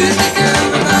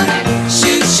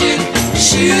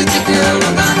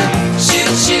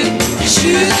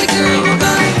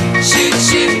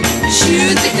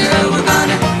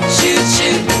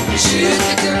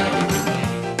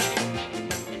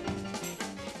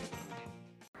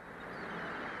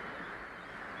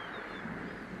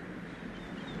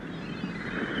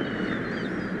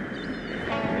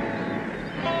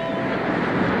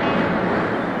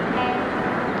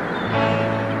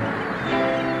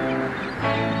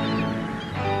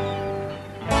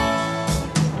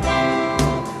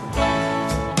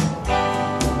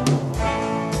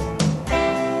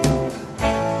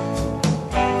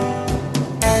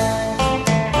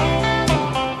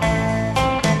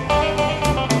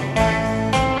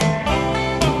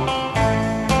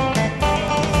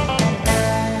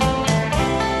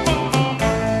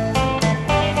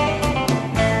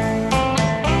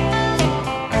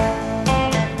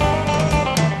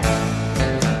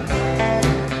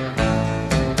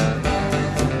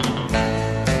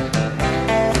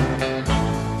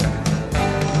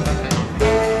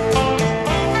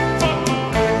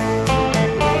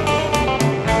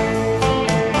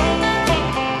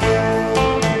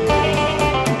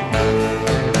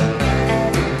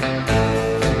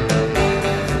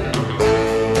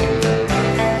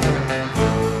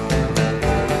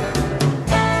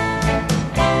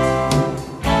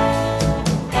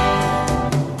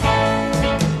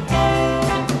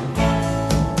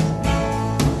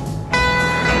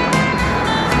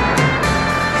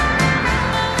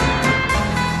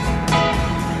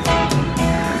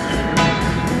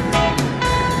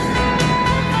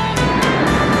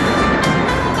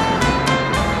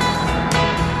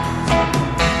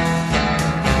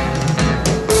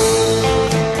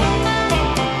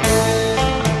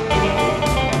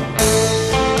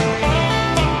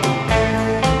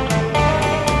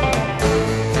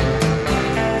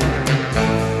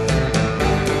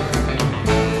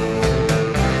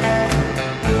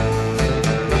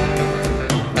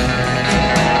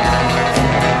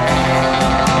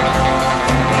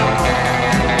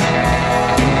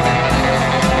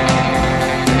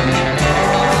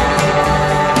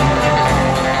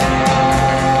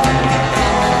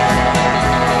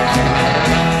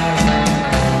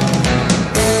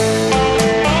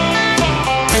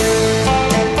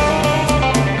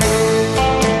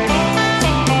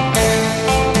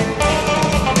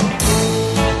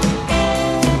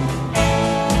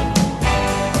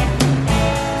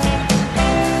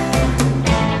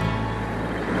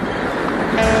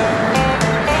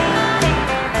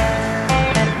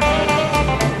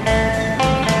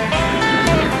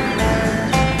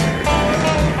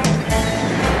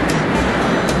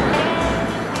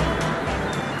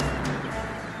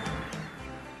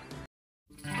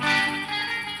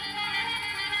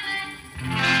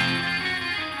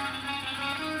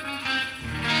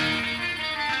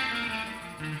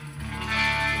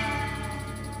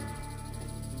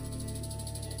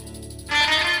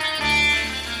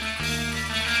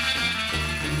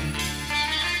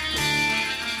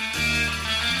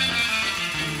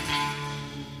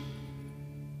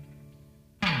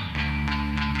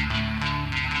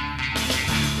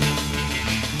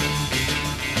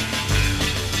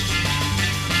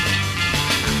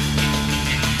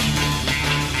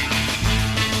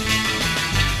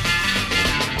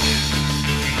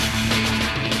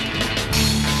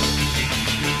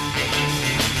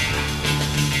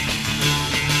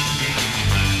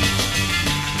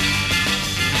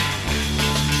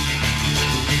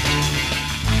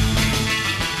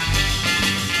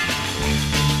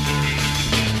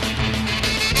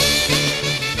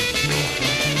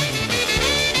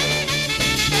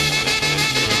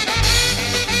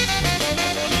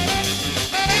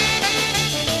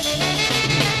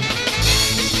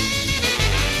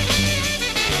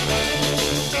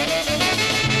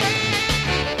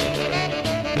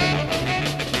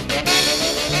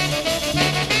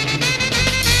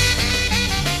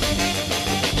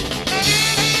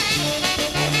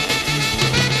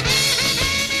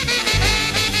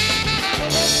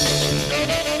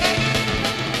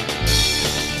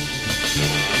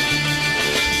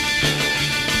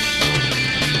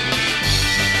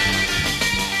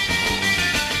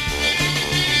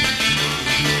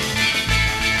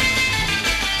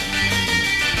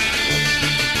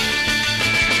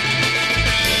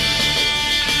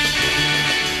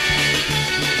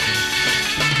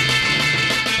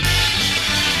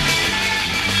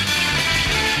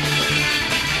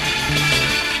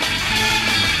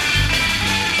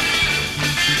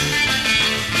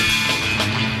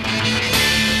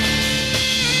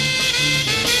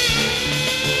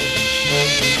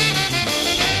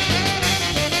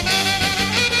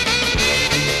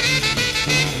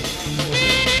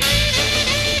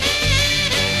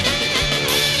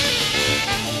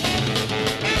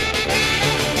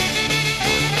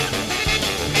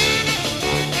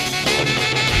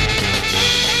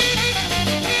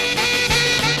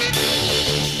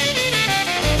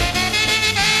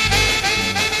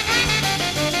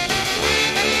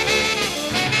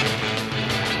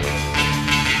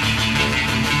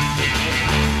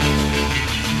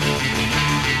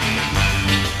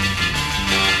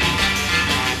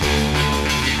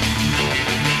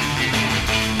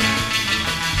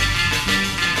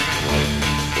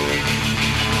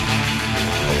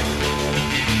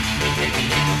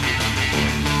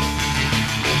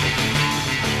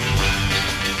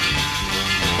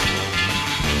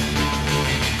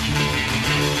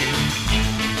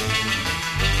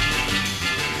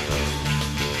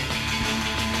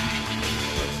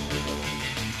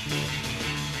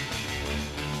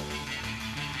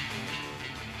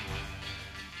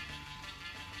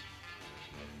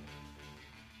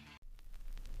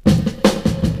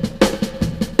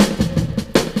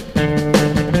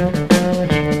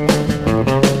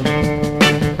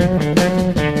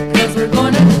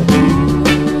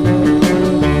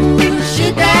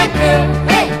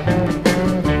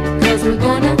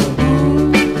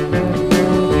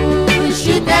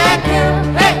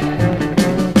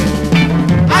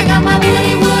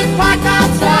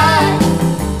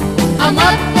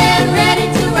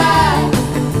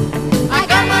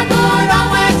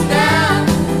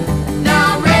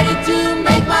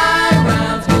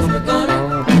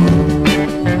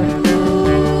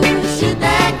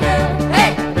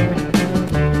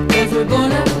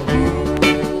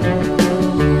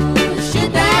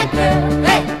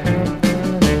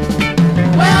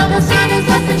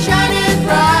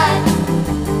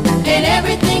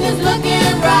 everything is looking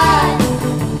right.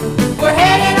 We're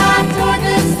headed on toward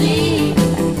the sea.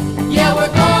 Yeah,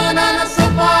 we're going on a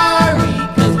safari,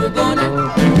 'cause we're gonna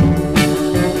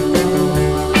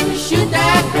shoot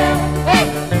that girl. Hey!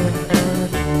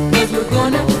 'Cause we're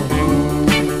gonna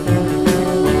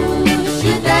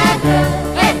shoot that girl.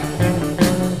 Hey!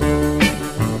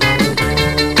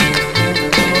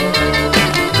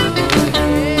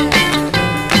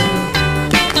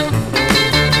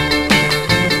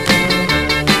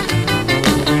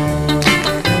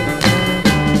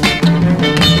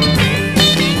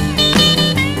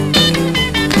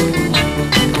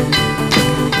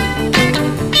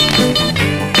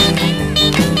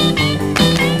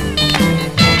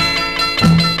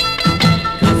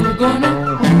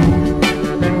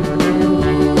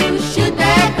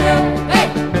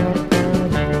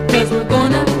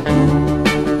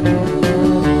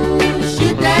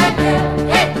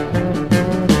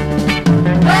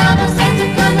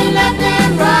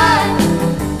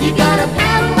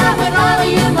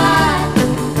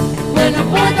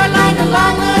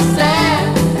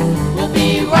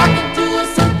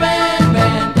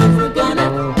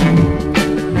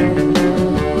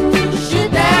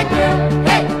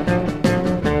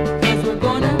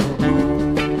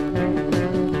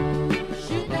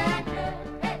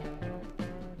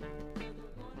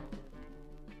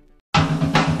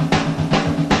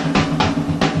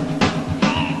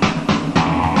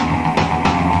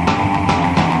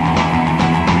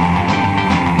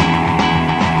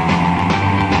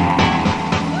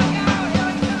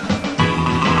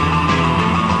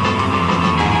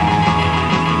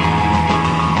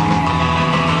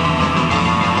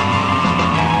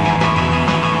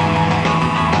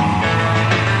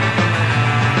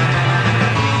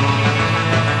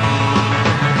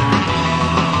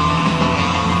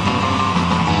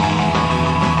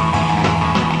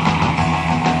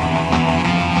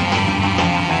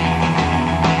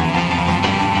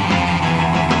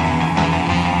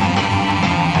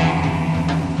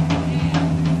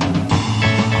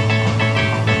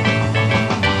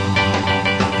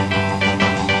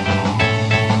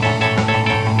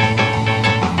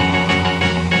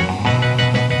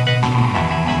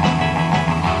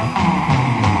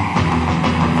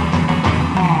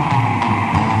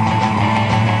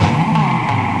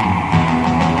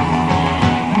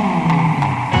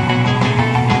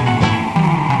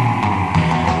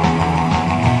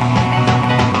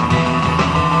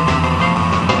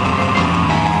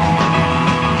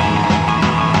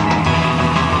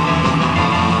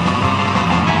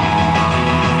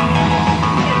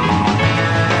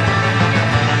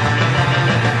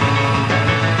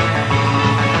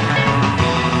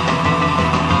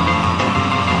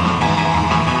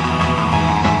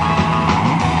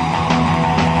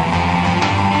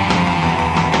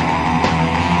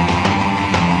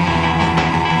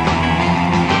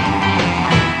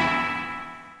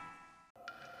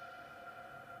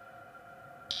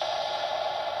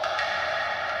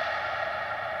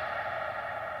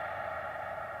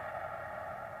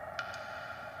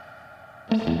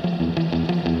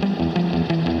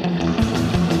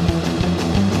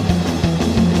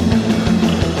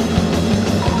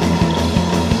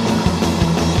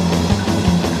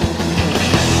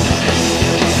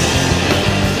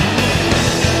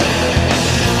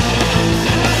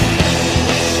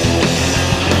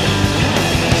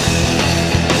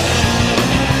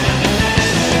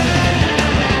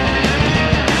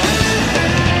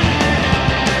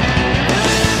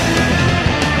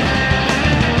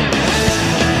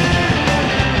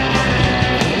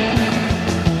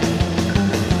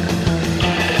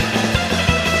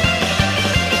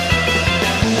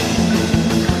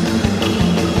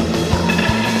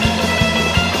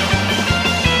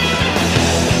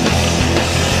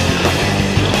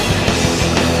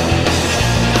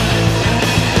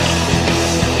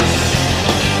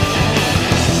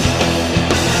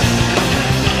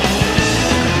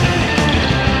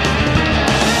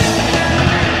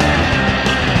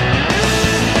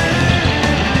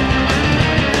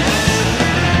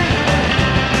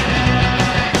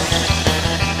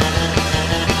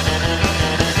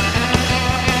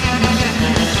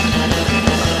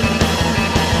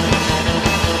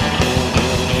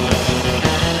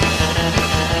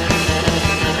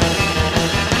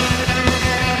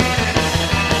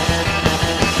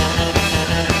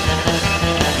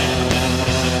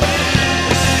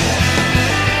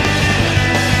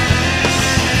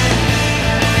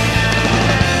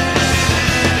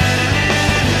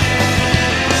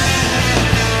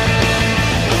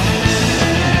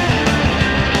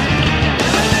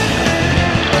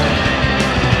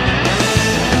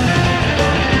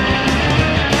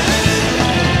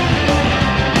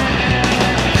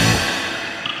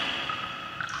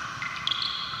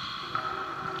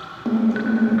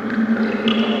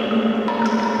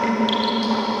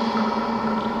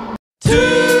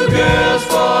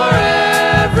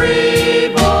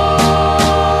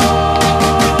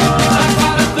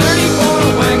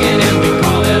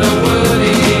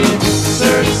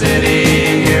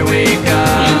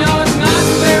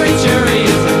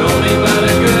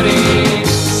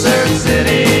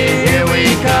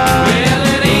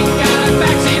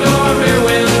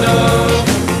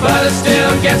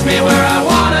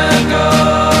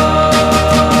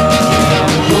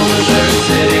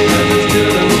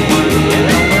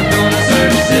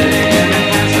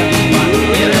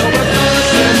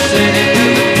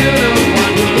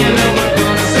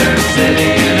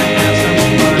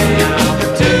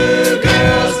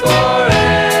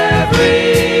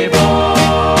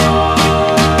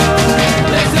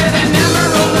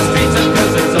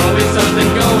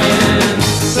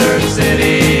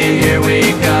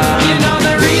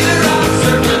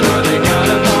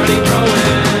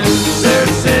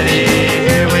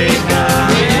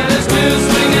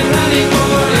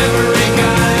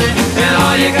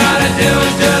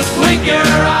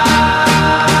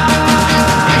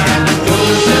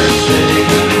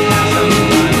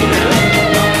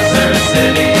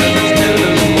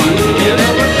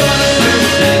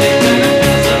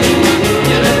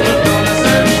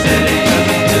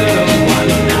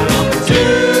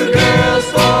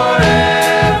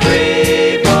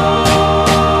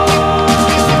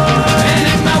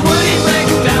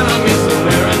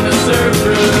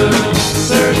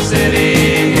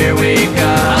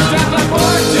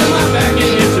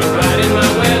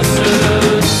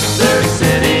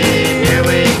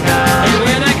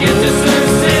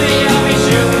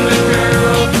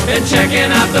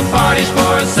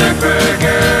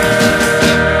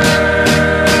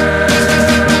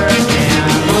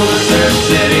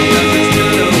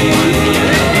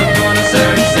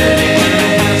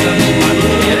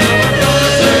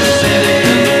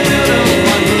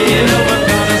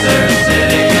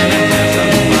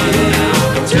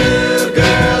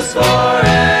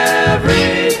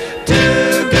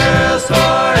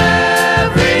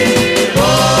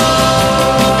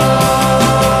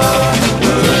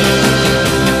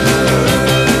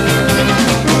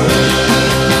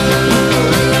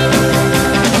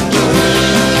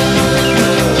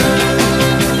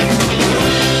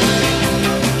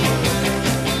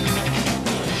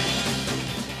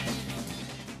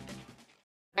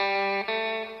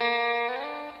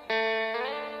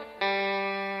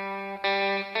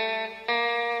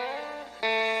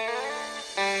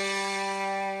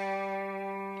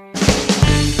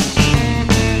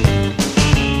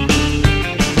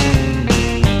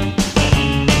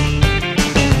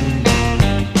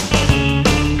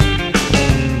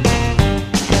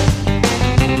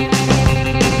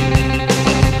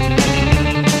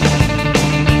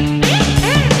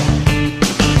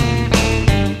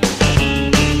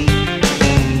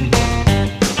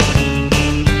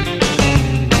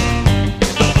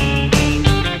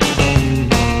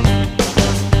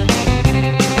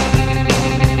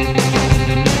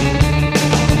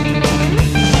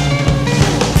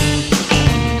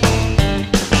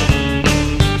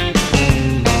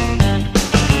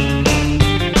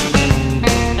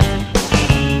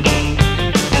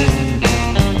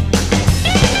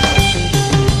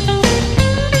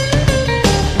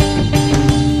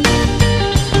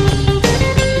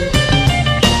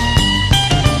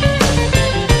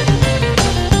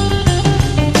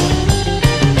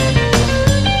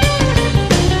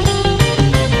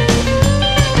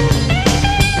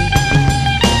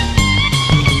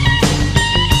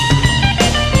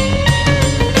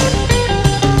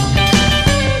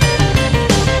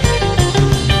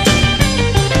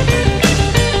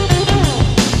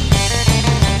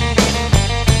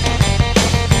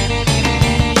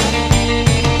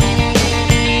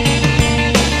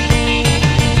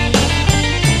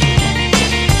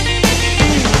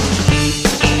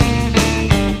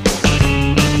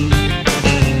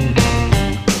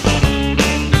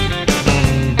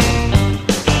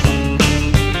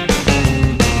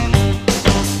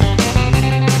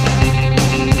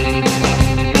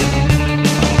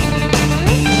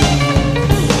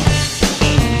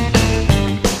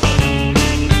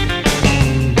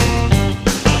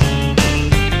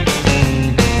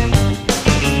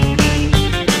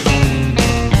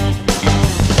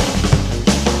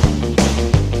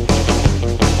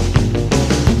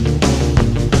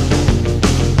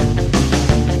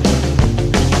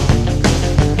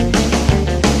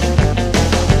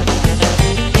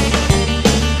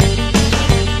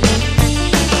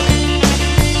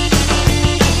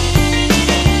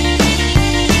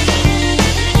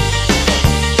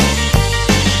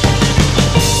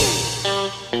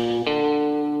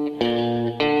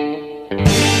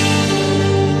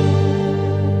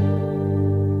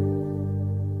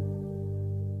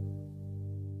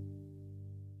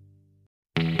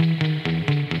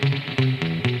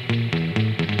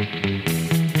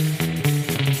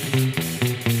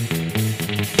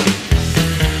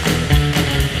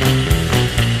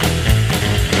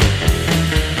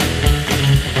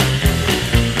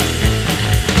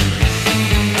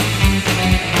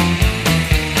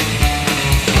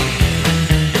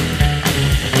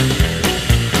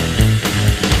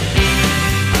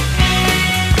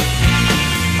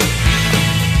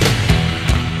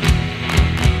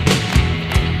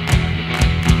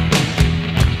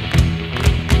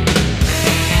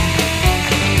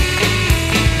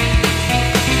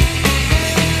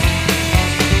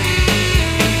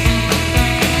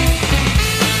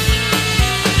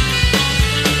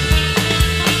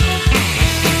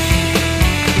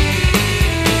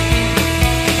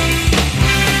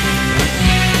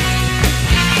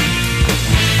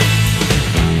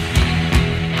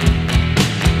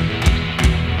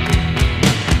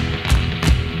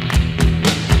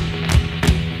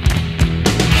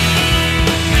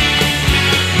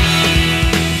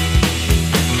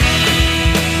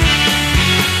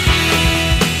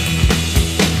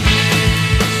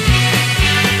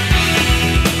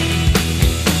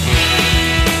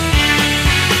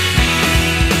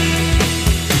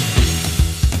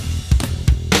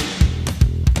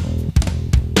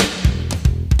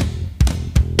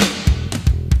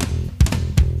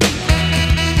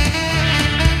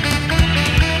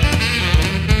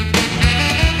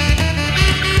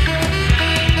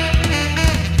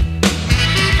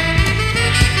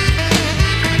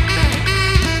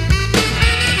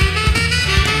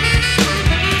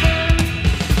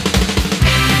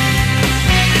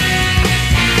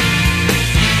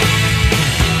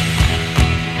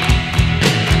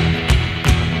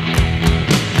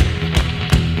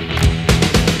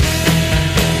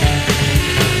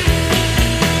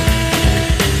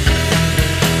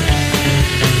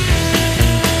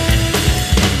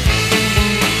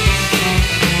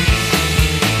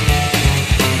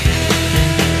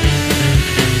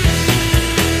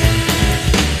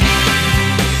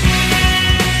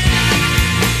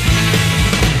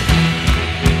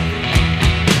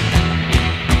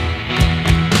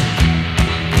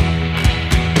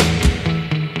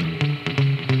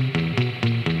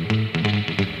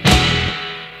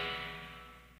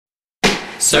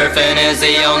 Surfing is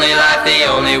the only life, the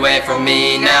only way for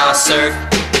me. Now surf,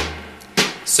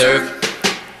 surf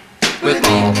with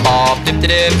me. Bob, dip,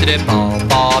 dip, dip,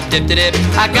 bob, dip, dip.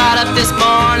 I got up this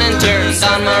morning, turned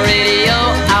on my radio.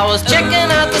 I was checking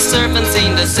out the surfing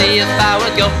scene to see if I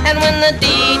would go. And when the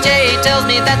DJ tells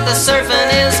me that the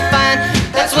surfing is fine,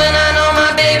 that's when I know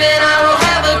my baby and I will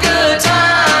have a good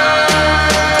time.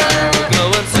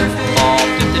 Go and surf, bob,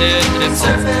 dip, dip, dip,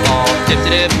 surf, bob, dip,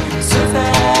 dip, surf,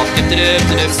 bob, dip, dip,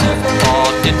 dip, surf,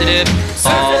 bob, dip, dip,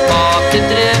 bob, dip,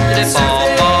 dip, dip,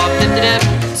 bob,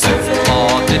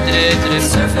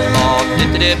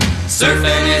 dip, dip.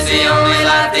 Surfing is the only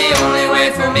life, the only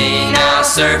way for me. Now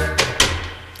surf,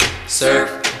 surf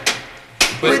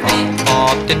with me.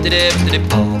 Bob, dip, dip, dip,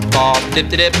 bob, dip,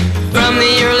 dip. From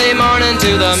the early morning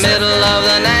to the middle of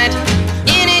the night,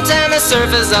 anytime the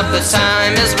surf is up, the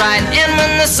time is right. And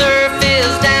when the surf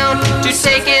is down, to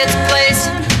take its place,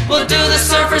 we'll do the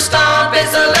surfer stomp.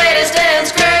 It's the latest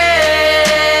dance craze.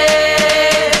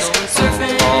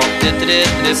 Surfing, bob, dip, dip,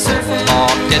 dip, surfing,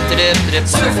 bob, dip, dip, dip,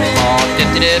 surfing, bob,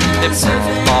 dip, dip, dip,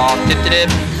 surfing, bob, dip, dip,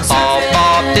 bob,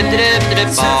 dip, dip, dip,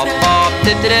 bob,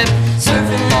 dip, dip,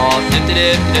 surfing, bob, dip,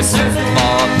 dip, dip, surfing,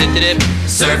 bob, dip, dip.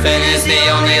 Surfing is the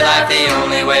only life, the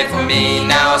only way for me.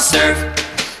 Now surf,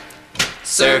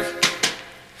 surf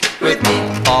with me.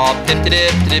 Bob, dip,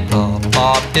 dip, dip,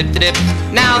 bob, dip, dip.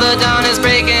 Now the dawn is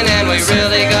breaking and we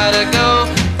really gotta go,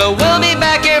 but we'll be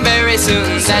back here very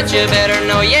soon, that you better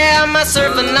know. Yeah, my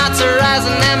surfing knots are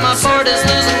rising and my board is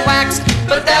losing wax,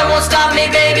 but that won't stop me,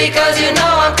 baby, cause you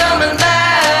know I'm coming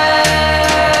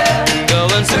back. Go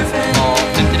and surf, bob,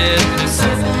 dip, dip, dip,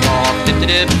 surfing, bob, dip,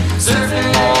 dip, surfing,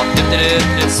 bob, dip, dip,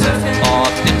 dip, surfing, bob,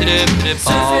 dip, dip, dip,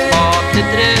 bob, dip,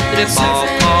 dip, dip, bob,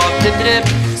 dip, dip,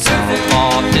 surfing,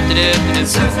 bob, dip, dip, dip,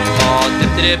 surfing, bob,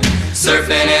 dip, dip.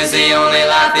 Surfing is the only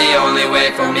life, the only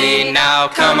way for me. Now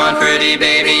come on, pretty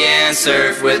baby, and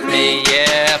surf with me.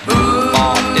 Yeah,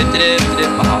 bob, dip, dip,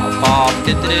 dip, bob,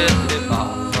 dip, dip, dip.